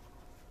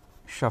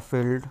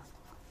shuffled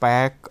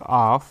pack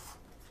of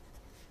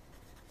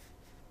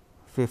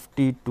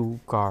 52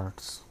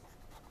 cards.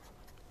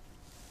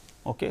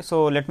 Okay.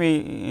 So, let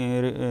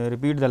me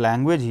repeat the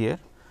language here.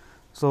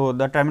 So,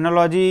 the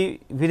terminology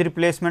with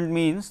replacement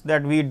means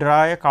that we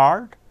draw a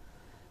card,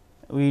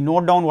 we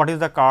note down what is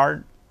the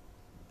card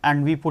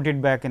and we put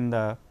it back in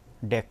the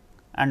deck,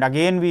 and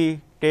again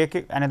we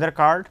take another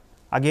card,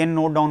 again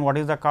note down what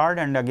is the card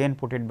and again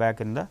put it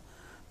back in the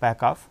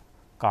pack of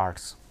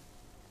cards.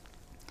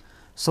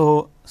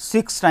 So,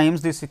 6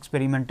 times this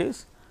experiment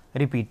is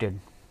repeated.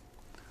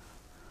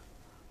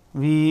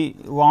 We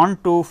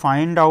want to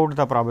find out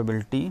the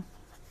probability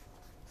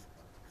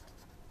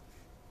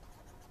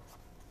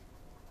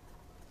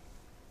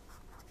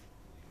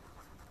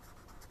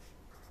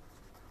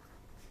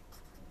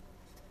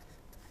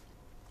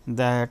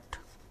that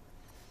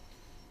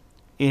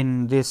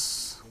in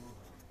this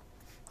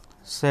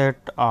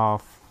set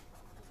of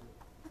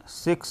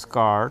 6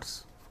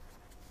 cards,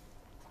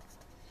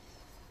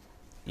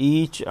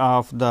 each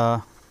of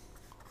the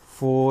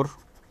 4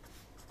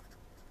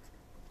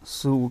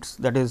 suits,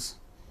 that is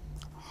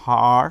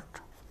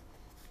heart,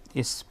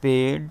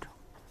 spade,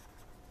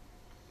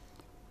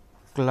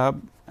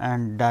 club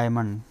and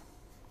diamond,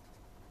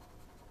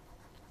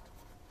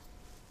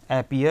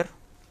 appear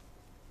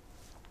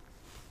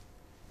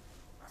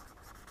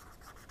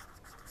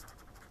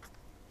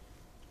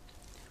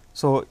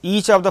So,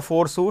 each of the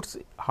 4 suits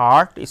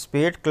heart,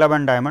 spade, club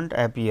and diamond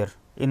appear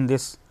in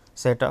this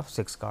set of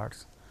 6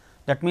 cards.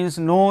 That means,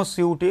 no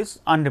suit is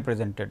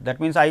unrepresented. That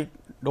means, I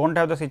do not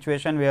have the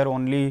situation where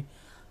only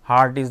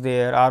heart is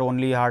there or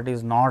only heart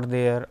is not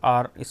there,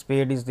 or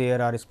spade is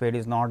there or spade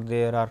is not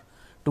there, or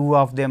 2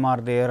 of them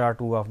are there or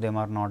 2 of them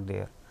are not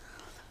there.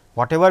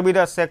 Whatever be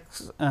the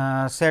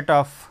set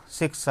of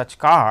 6 such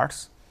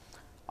cards,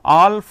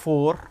 all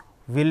 4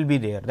 will be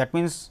there. That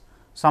means,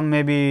 some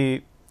may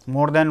be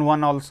more than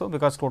one also,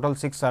 because total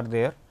 6 are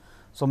there.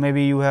 So,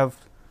 maybe you have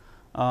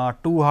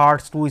 2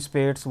 hearts, 2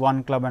 spades,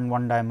 1 club and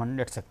 1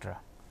 diamond, etcetera.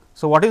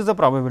 So, what is the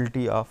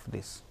probability of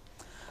this?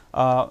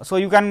 So,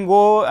 you can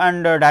go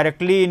and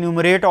directly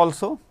enumerate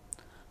also.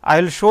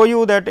 I will show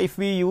you that if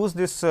we use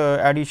this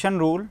addition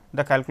rule,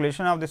 the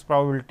calculation of this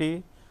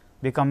probability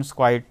becomes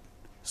quite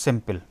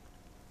simple.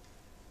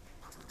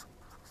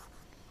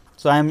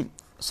 So, I am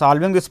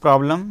solving this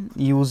problem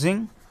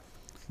using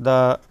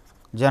the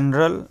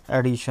general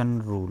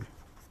addition rule.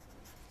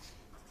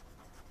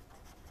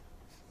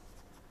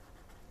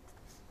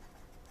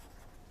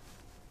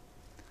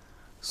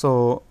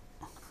 So,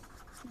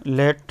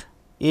 let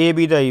A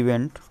be the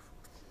event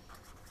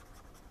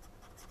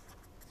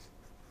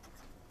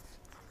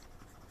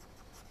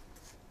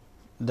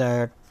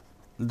that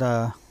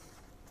the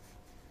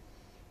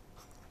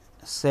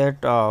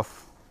set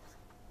of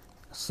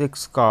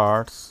 6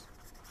 cards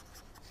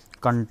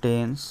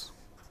contains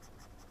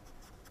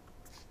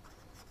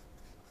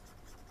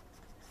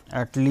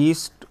at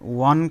least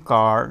one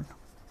card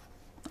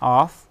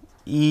of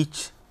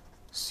each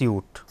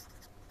suit.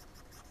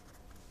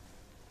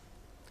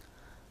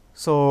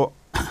 So,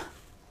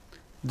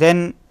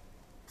 then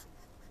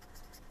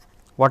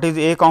what is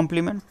A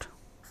complement?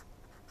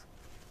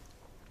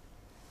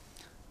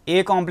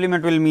 A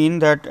complement will mean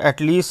that at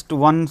least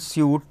one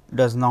suit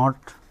does not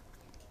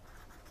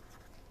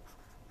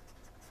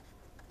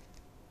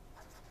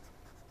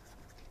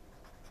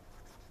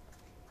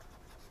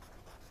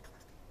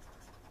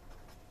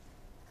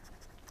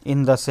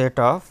in the set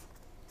of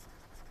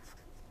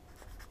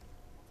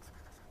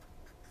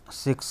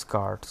 6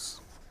 cards.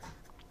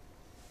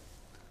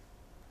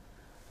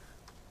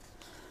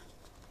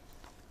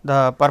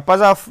 The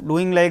purpose of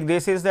doing like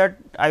this is that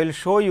I will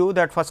show you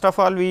that first of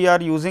all we are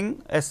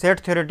using a set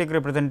theoretic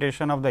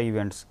representation of the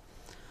events.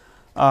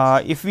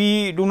 If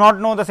we do not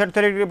know the set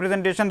theoretic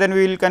representation, then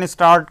we can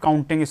start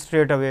counting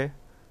straight away.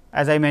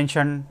 As I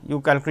mentioned,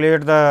 you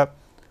calculate the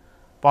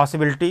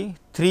possibility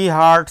 3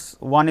 hearts,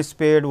 1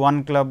 spade,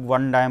 1 club,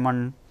 1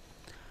 diamond,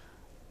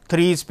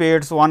 3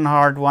 spades, 1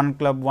 heart, 1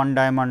 club, 1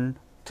 diamond,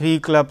 3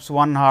 clubs,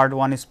 1 heart,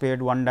 1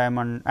 spade, 1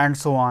 diamond, and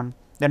so on.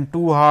 Then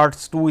 2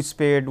 hearts, 2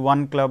 spade,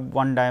 1 club,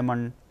 1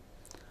 diamond,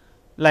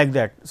 like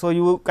that. So,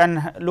 you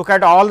can look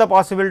at all the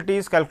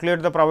possibilities,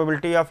 calculate the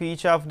probability of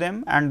each of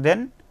them and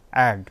then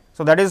add.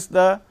 So, that is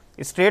the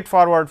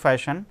straightforward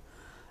fashion,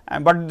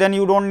 but then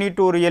you do not need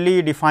to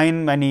really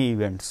define many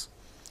events.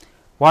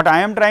 What I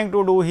am trying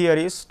to do here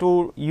is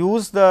to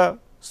use the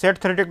set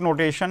theoretic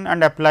notation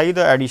and apply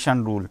the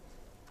addition rule,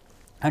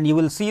 and you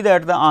will see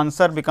that the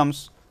answer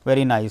becomes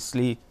very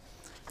nicely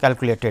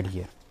calculated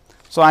here.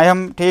 So, I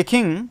am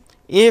taking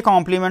A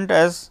complement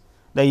as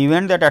the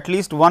event that at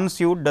least one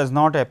suit does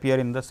not appear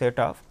in the set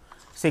of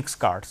 6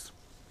 cards.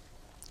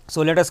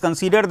 So, let us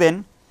consider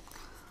then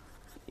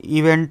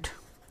event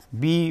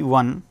B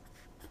 1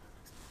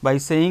 by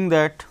saying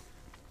that,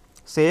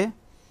 say,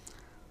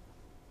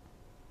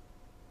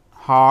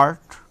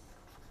 heart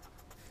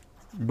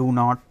do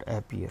not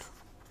appear.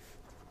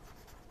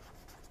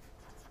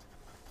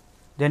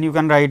 Then you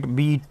can write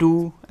B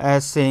 2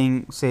 as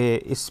saying,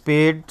 say,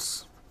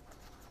 spades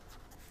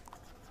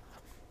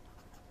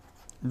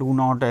do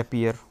not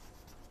appear,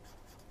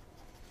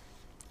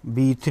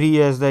 B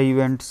 3 as the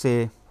event,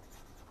 say,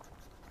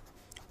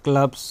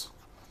 clubs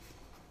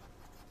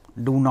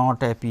do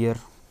not appear,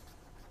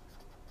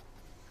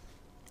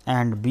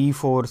 and B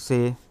 4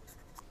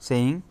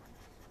 saying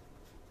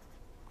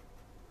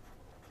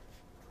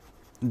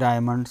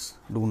diamonds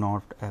do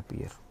not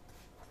appear.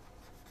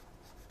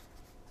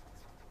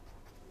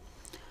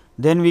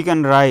 Then we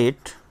can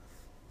write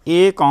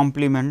A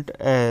complement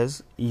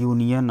as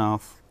union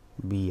of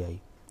B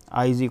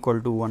I is equal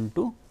to 1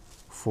 to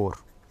 4.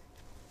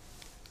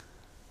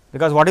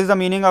 because what is the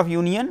meaning of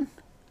union?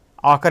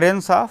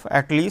 Occurrence of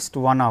at least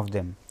one of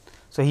them.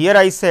 So, here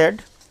I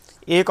said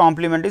A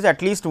complement is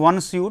at least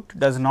one suit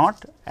does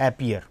not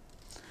appear.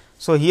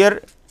 So,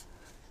 here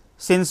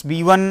since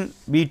B 1,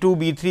 B 2,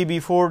 B 3, B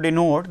 4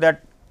 denote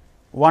that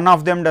one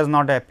of them does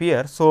not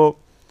appear. So,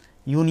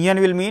 union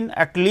will mean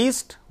at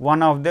least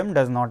one of them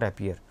does not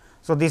appear.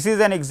 So, this is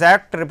an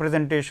exact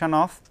representation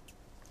of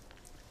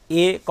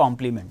A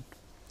complement.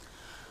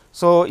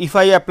 So, if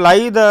I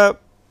apply the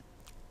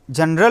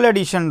general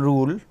addition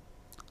rule,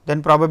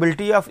 then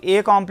probability of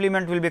A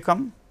complement will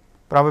become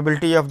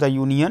probability of the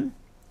union,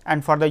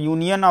 and for the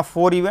union of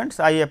 4 events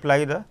I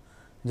apply the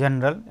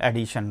general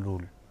addition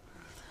rule.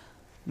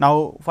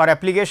 Now, for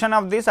application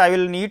of this I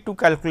will need to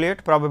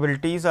calculate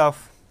probabilities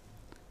of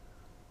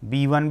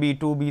B 1, B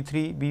 2, B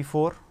 3, B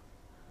 4,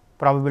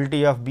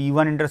 probability of B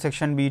 1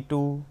 intersection B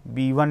 2,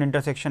 B 1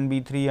 intersection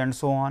B 3 and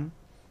so on,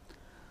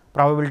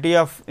 probability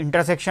of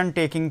intersection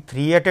taking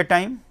 3 at a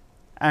time,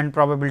 and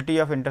probability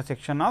of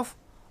intersection of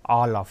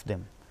all of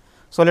them.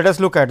 So, let us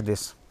look at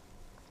this.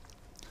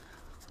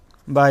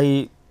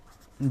 By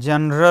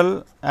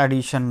general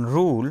addition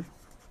rule,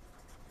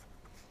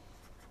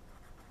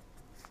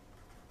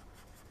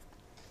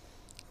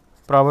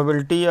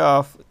 probability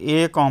of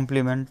A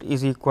complement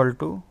is equal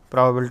to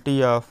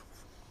probability of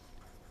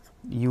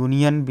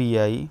union B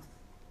I,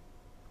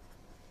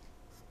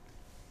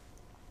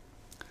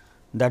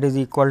 that is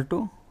equal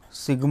to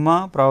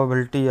sigma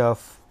probability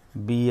of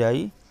B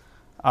I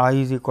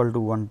is equal to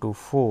 1 to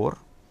 4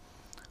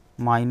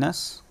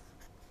 minus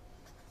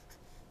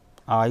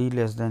I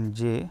less than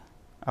j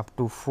up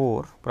to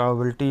 4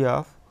 probability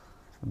of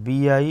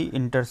B I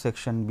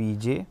intersection B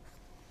j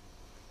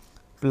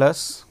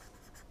plus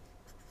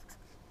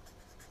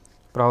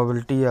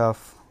probability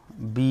of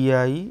B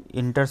I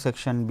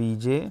intersection B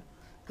j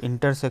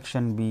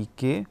intersection B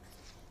k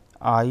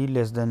I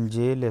less than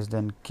j less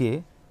than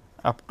k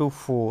up to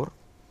 4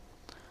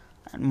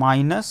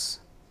 minus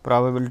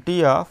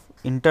probability of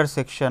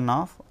intersection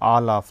of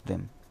all of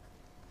them.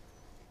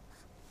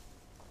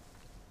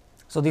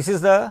 So, this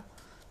is the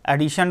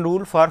addition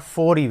rule for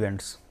 4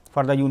 events,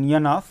 for the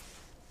union of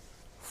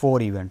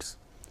 4 events.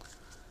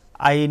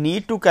 I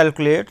need to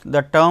calculate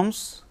the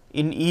terms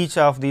in each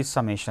of these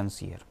summations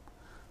here.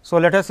 So,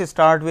 let us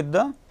start with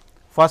the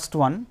first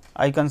one.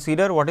 I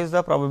consider what is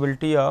the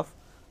probability of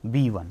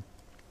B 1.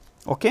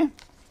 Okay.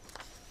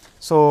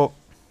 So,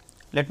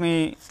 let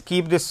me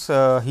keep this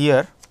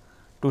here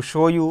to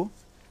show you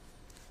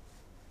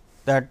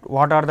that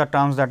what are the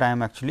terms that I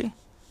am actually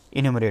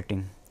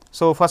enumerating.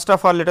 So, first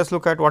of all let us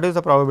look at what is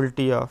the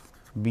probability of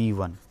B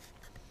 1.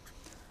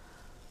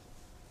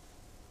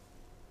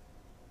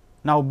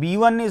 Now, B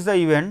 1 is the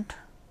event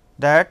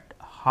that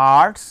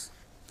hearts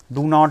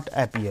do not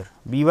appear.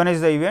 B 1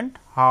 is the event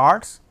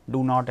hearts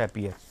do not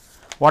appear.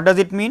 What does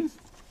it mean?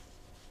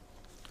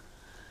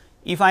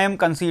 If I am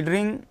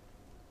considering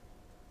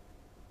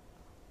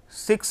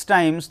 6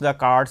 times the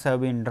cards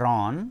have been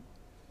drawn,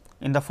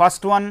 in the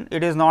first one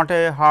it is not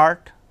a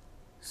heart,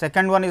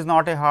 second one is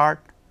not a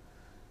heart,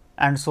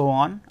 and so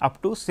on up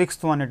to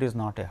sixth one it is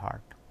not a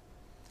heart.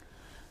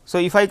 So,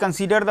 if I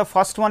consider the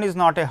first one is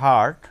not a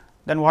heart,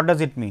 then what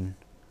does it mean?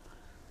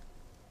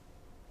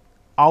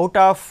 Out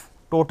of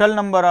total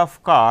number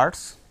of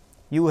cards,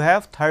 you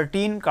have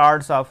 13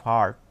 cards of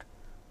heart,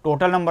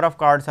 total number of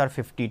cards are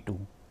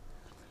 52.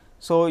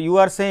 So, you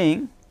are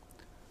saying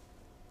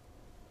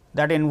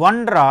that in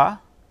one draw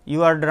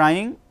you are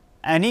drawing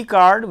any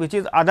card which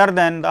is other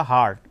than the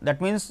heart.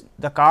 That means,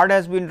 the card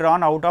has been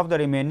drawn out of the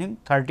remaining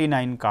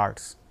 39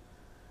 cards.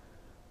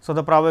 So,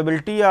 the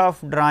probability of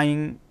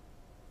drawing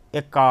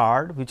a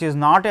card which is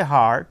not a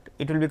heart,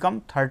 it will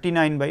become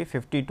 39 by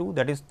 52,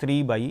 that is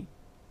 3 by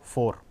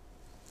 4.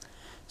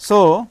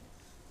 So,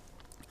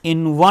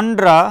 in one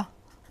draw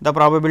the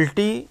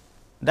probability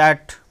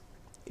that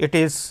it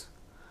is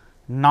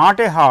not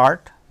a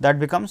heart, that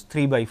becomes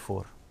 3 by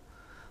 4.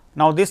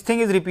 Now, this thing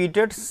is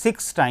repeated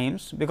 6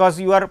 times because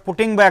you are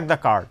putting back the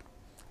card.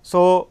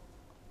 So,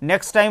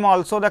 next time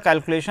also the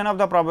calculation of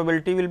the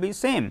probability will be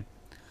same,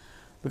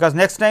 because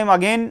next time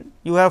again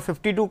you have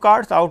 52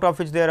 cards, out of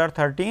which there are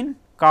 13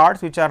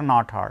 cards which are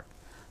not heart.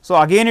 So,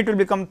 again it will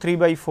become 3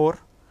 by 4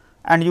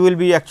 and you will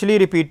be actually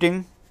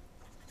repeating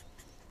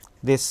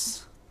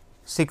this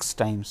 6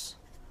 times.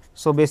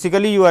 So,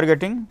 basically you are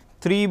getting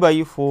 3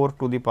 by 4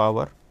 to the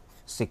power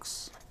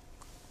 6.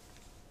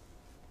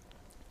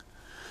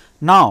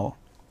 Now,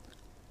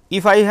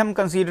 if I am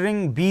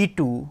considering B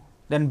 2,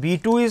 then B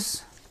 2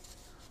 is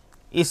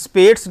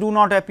spades do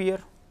not appear.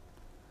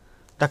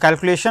 The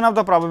calculation of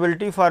the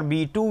probability for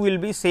B 2 will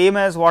be same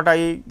as what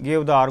I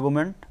gave the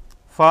argument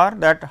for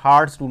that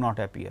hearts do not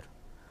appear,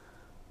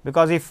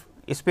 because if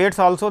spades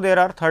also there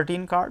are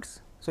 13 cards.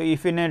 So,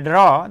 if in a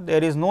draw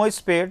there is no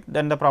spade,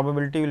 then the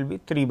probability will be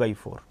 3 by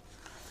 4.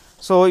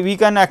 So, we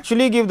can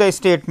actually give the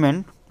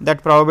statement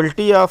that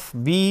probability of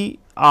B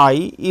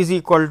I is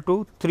equal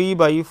to 3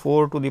 by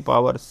 4 to the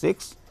power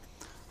 6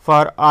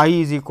 for I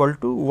is equal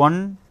to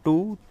 1,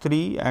 2,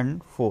 3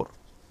 and 4.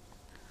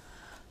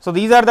 So,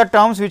 these are the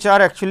terms which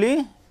are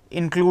actually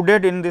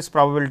included in this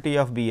probability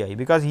of B I,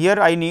 because here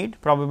I need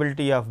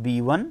probability of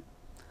B 1,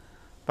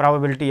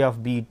 probability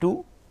of B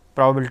 2,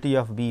 probability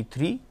of B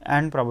 3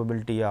 and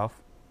probability of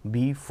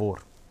B 4.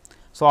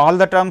 So, all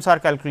the terms are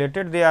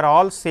calculated, they are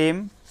all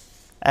same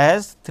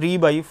as 3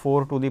 by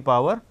 4 to the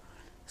power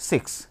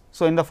 6.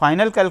 So, in the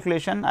final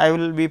calculation I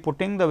will be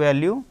putting the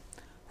value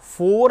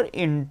 4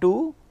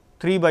 into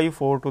 3 by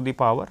 4 to the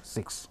power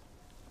 6.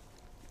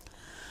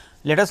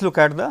 Let us look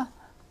at the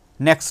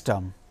next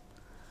term.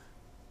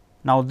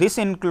 Now, this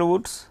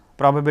includes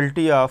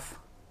probability of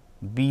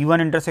B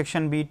 1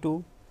 intersection B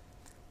 2,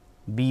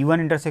 B 1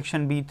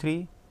 intersection B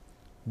 3,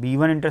 B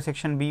 1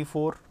 intersection B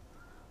 4,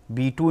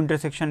 B 2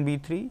 intersection B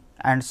 3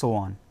 and so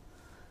on.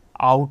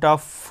 Out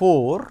of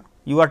 4,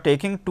 you are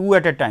taking 2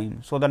 at a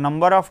time. So, the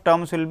number of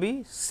terms will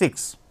be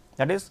 6,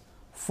 that is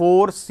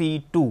 4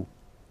 C 2,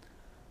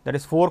 that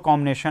is 4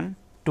 combination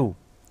 2.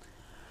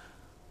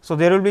 So,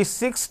 there will be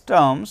 6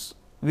 terms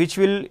which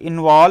will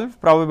involve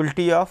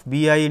probability of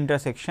B I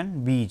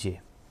intersection B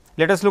j.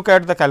 Let us look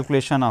at the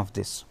calculation of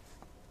this.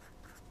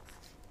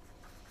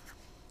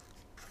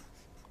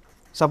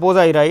 Suppose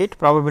I write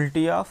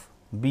probability of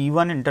B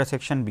 1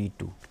 intersection B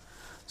 2.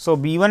 So,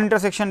 B 1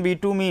 intersection B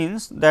 2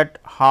 means that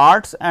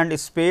hearts and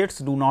spades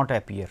do not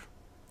appear.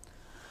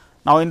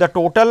 Now, in the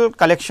total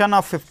collection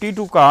of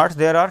 52 cards,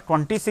 there are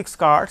 26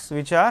 cards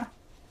which are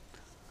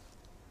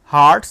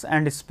hearts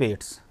and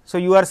spades. So,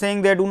 you are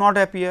saying they do not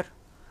appear.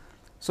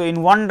 So,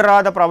 in one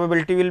draw the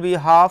probability will be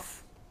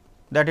half,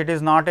 that it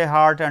is not a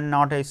heart and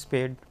not a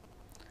spade.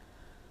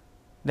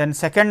 Then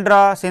second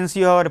draw, since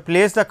you have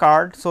replaced the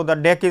card, so the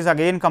deck is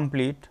again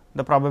complete,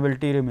 the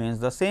probability remains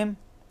the same.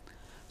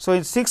 So,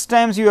 in 6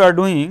 times you are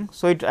doing,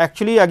 so it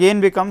actually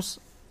again becomes,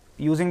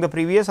 using the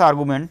previous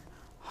argument,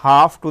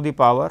 half to the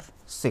power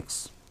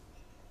 6.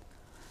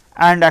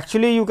 And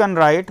actually you can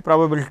write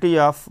probability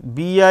of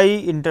B I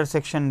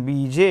intersection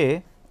B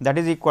j, that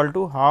is equal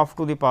to half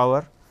to the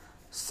power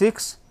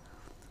 6,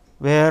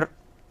 where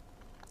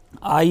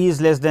I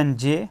is less than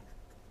j.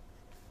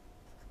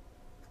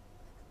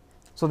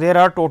 So, there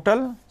are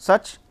total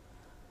such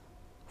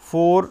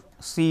 4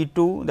 C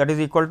 2, that is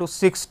equal to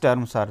 6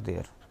 terms are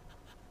there.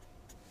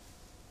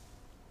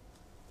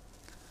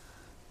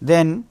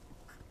 Then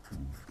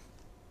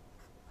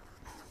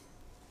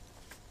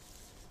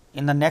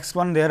in the next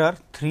one there are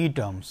 3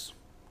 terms.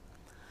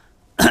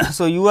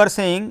 So, you are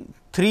saying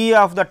 3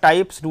 of the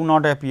types do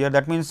not appear,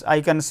 that means,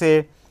 I can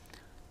say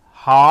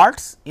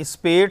hearts,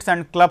 spades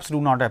and clubs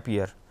do not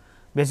appear.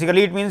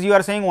 Basically, it means you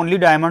are saying only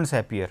diamonds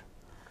appear.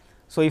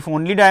 So, if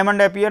only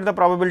diamond appear, the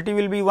probability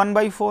will be 1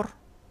 by 4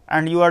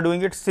 and you are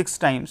doing it 6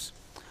 times.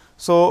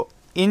 So,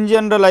 in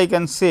general I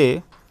can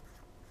say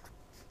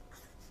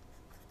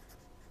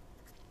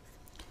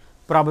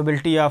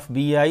probability of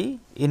B I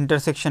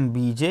intersection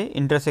B j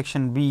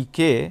intersection B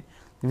k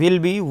will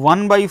be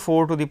 1 by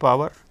 4 to the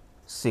power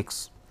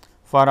 6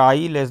 for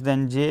I less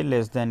than j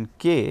less than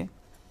k.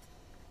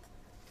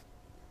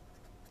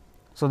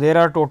 So, there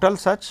are total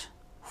such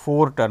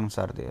 4 terms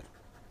are there.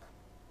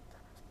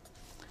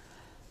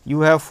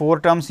 You have 4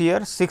 terms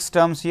here, 6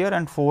 terms here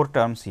and 4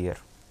 terms here.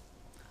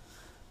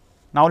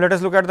 Now, let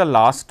us look at the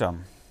last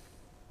term.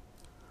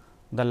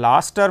 The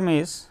last term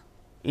is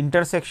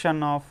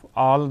intersection of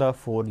all the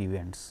 4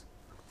 events.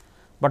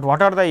 But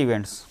what are the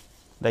events?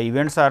 The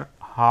events are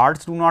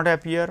hearts do not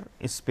appear,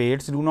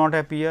 spades do not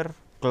appear,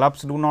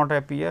 clubs do not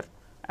appear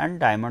and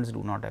diamonds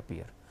do not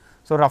appear.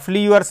 So,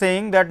 roughly you are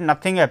saying that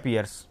nothing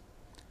appears,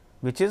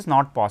 which is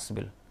not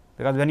possible,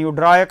 because when you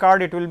draw a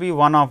card it will be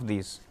one of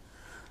these.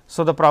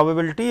 So, the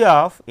probability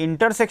of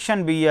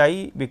intersection B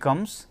I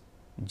becomes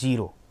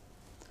 0.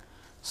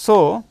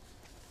 So,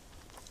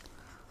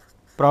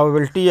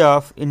 probability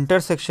of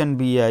intersection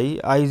B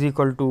I is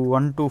equal to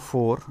 1 to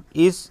 4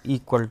 is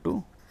equal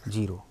to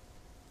 0.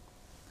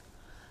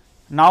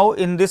 Now,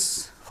 in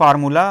this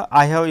formula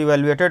I have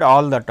evaluated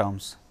all the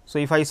terms. So,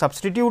 if I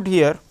substitute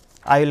here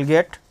I will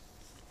get,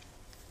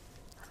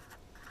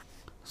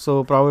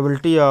 so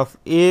probability of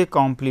A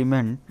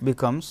complement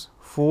becomes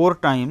 4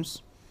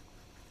 times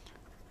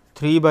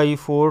 3 by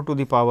 4 to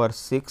the power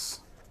 6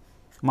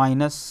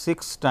 minus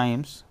 6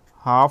 times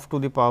half to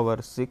the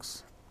power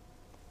 6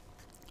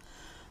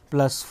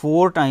 plus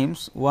 4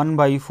 times 1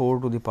 by 4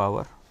 to the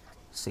power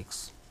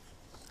 6.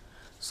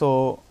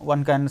 So,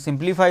 one can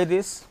simplify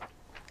this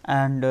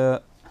and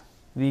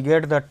we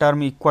get the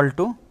term equal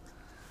to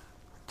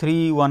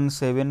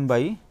 317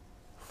 by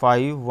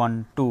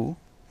 512,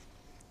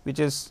 which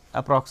is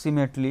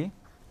approximately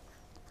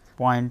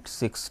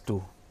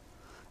 0.62,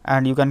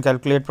 and you can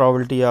calculate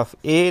probability of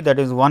A, that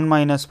is 1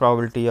 minus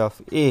probability of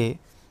A,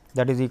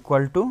 that is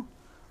equal to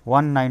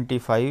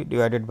 195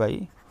 divided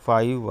by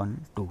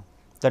 512,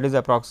 that is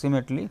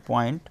approximately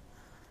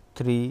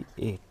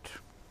 0.38.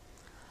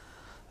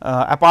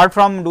 Apart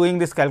from doing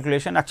this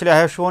calculation, actually I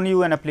have shown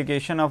you an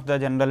application of the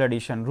general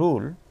addition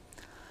rule,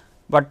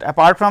 but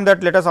apart from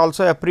that let us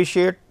also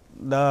appreciate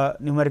the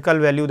numerical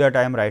value that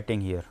I am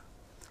writing here.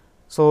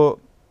 So,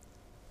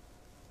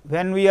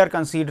 when we are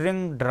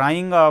considering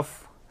drawing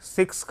of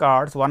 6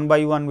 cards one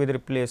by one with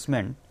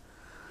replacement,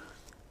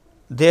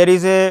 there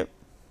is a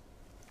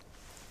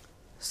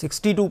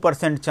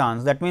 62%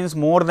 chance, that means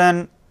more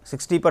than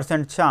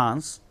 60%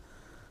 chance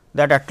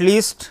that at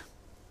least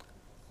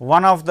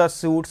one of the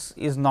suits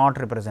is not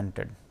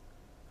represented.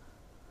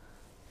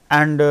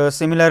 And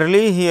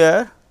similarly,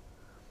 here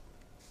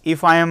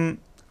if I am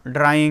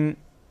drawing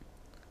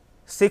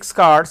 6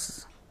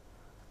 cards,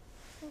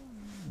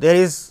 there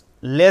is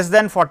less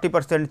than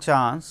 40%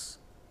 chance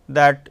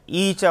that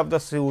each of the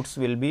suits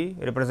will be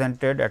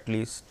represented at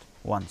least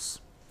once.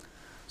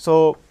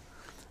 So,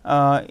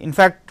 in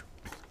fact,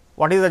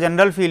 what is the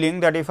general feeling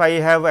that if I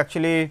have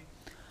actually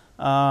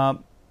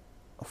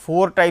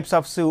 4 types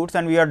of suits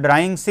and we are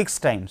drawing 6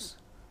 times.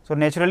 So,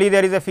 naturally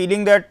there is a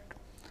feeling that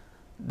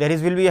there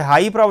will be a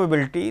high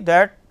probability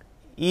that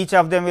each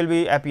of them will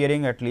be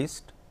appearing at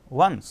least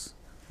once,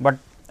 but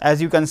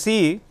as you can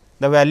see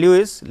the value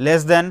is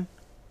less than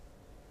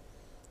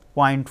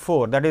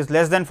 0.4, that is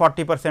less than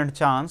 40%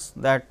 chance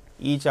that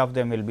each of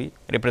them will be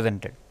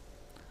represented.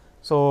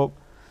 So,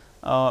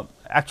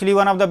 actually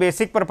one of the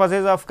basic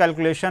purposes of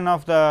calculation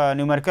of the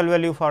numerical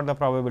value for the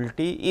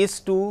probability is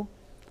to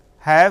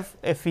have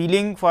a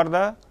feeling for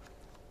the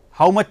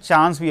how much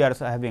chance we are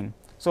having.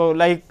 So,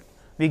 like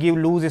we give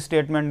loose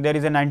statement, there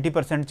is a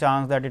 90%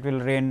 chance that it will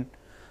rain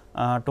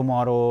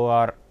tomorrow,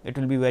 or it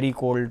will be very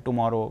cold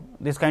tomorrow,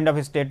 this kind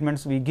of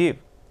statements we give.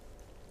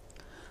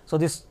 So,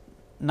 this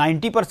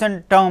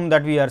 90% term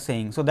that we are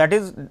saying, so that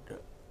is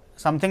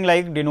something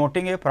like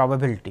denoting a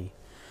probability.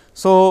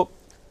 So,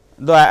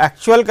 the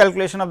actual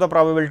calculation of the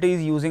probability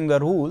is using the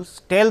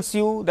rules tells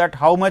you that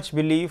how much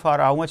belief or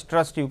how much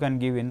trust you can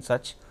give in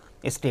such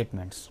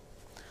statements.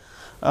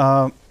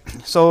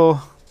 So,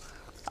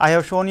 I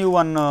have shown you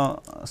one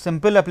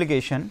simple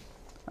application.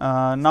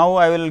 Now,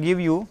 I will give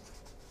you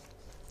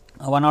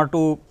one or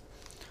two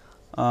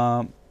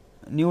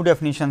new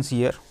definitions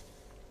here.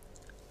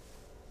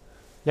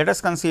 Let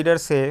us consider,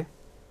 say,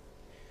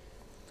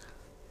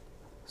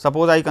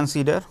 suppose I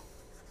consider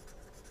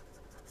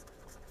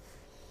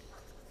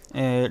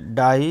a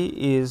die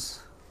is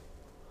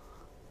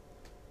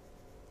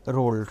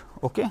rolled,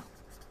 okay,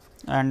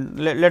 and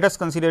let us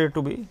consider it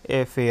to be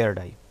a fair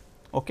die.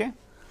 Okay.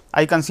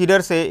 I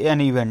consider, say,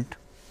 an event,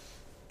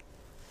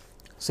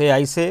 say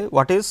I say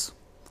what is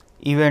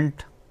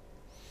event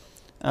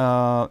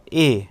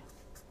A,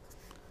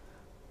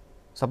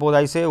 suppose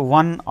I say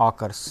 1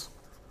 occurs,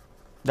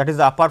 that is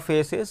the upper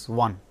face is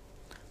 1,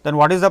 then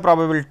what is the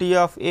probability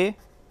of A?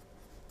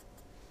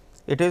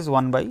 It is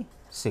 1 by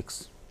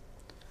 6.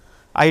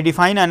 I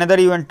define another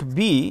event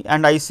B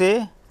and I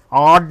say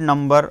odd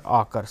number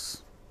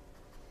occurs,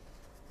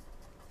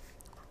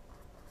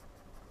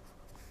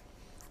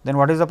 then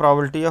what is the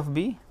probability of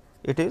B?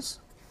 It is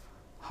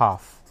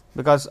half,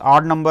 because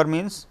odd number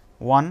means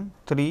 1,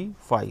 3,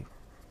 5.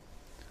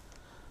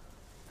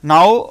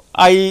 Now,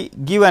 I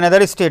give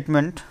another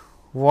statement,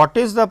 what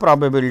is the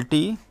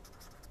probability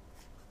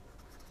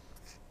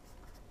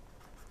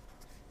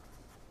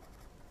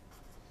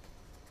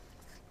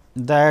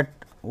that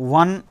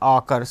 1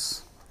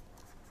 occurs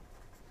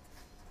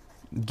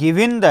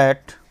given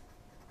that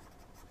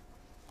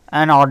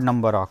an odd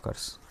number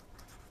occurs.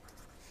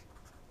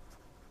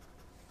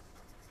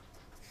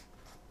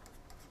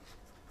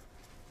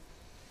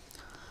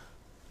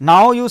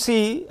 Now, you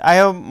see I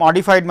have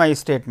modified my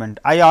statement.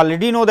 I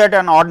already know that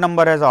an odd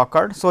number has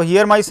occurred. So,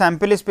 here my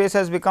sample space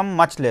has become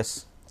much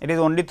less, it is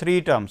only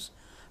 3 terms,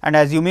 and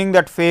assuming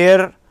that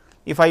fair,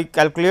 if I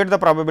calculate the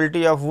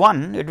probability of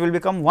 1, it will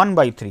become 1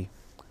 by 3.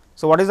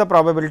 So, what is the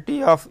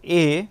probability of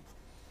A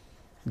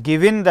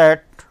given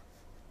that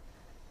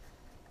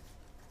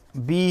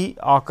B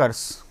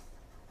occurs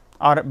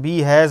or B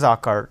has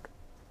occurred,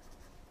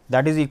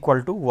 that is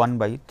equal to 1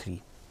 by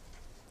 3.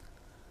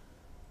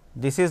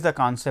 This is the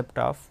concept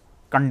of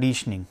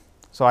conditioning.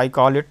 So, I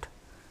call it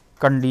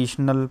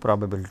conditional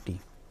probability.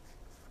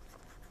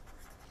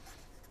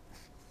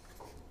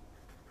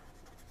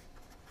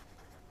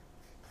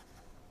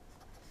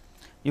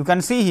 You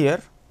can see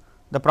here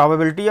the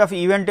probability of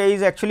event A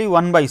is actually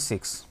 1 by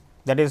 6,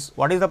 that is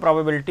what is the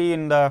probability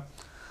in the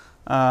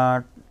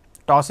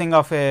tossing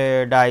of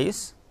a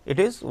dice, it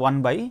is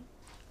 1 by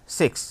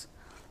 6.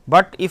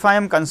 But if I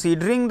am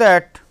considering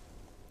that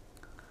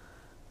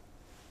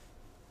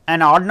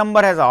an odd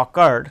number has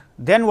occurred,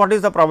 then what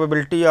is the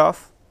probability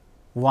of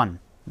 1?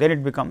 Then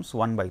it becomes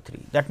 1 by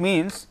 3. That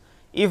means,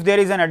 if there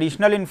is an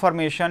additional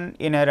information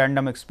in a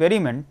random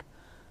experiment,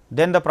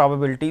 then the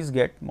probabilities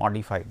get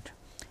modified.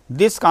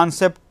 This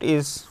concept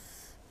is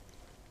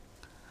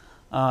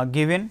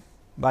given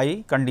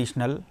by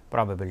conditional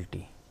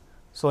probability.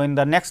 So, in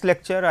the next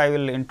lecture, I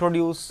will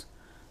introduce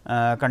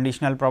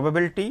conditional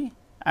probability,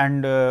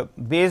 and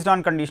based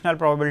on conditional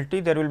probability,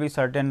 there will be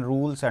certain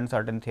rules and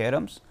certain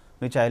theorems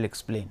which I will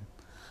explain,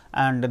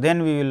 and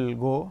then we will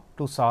go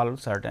to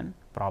solve certain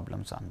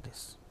problems on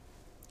this.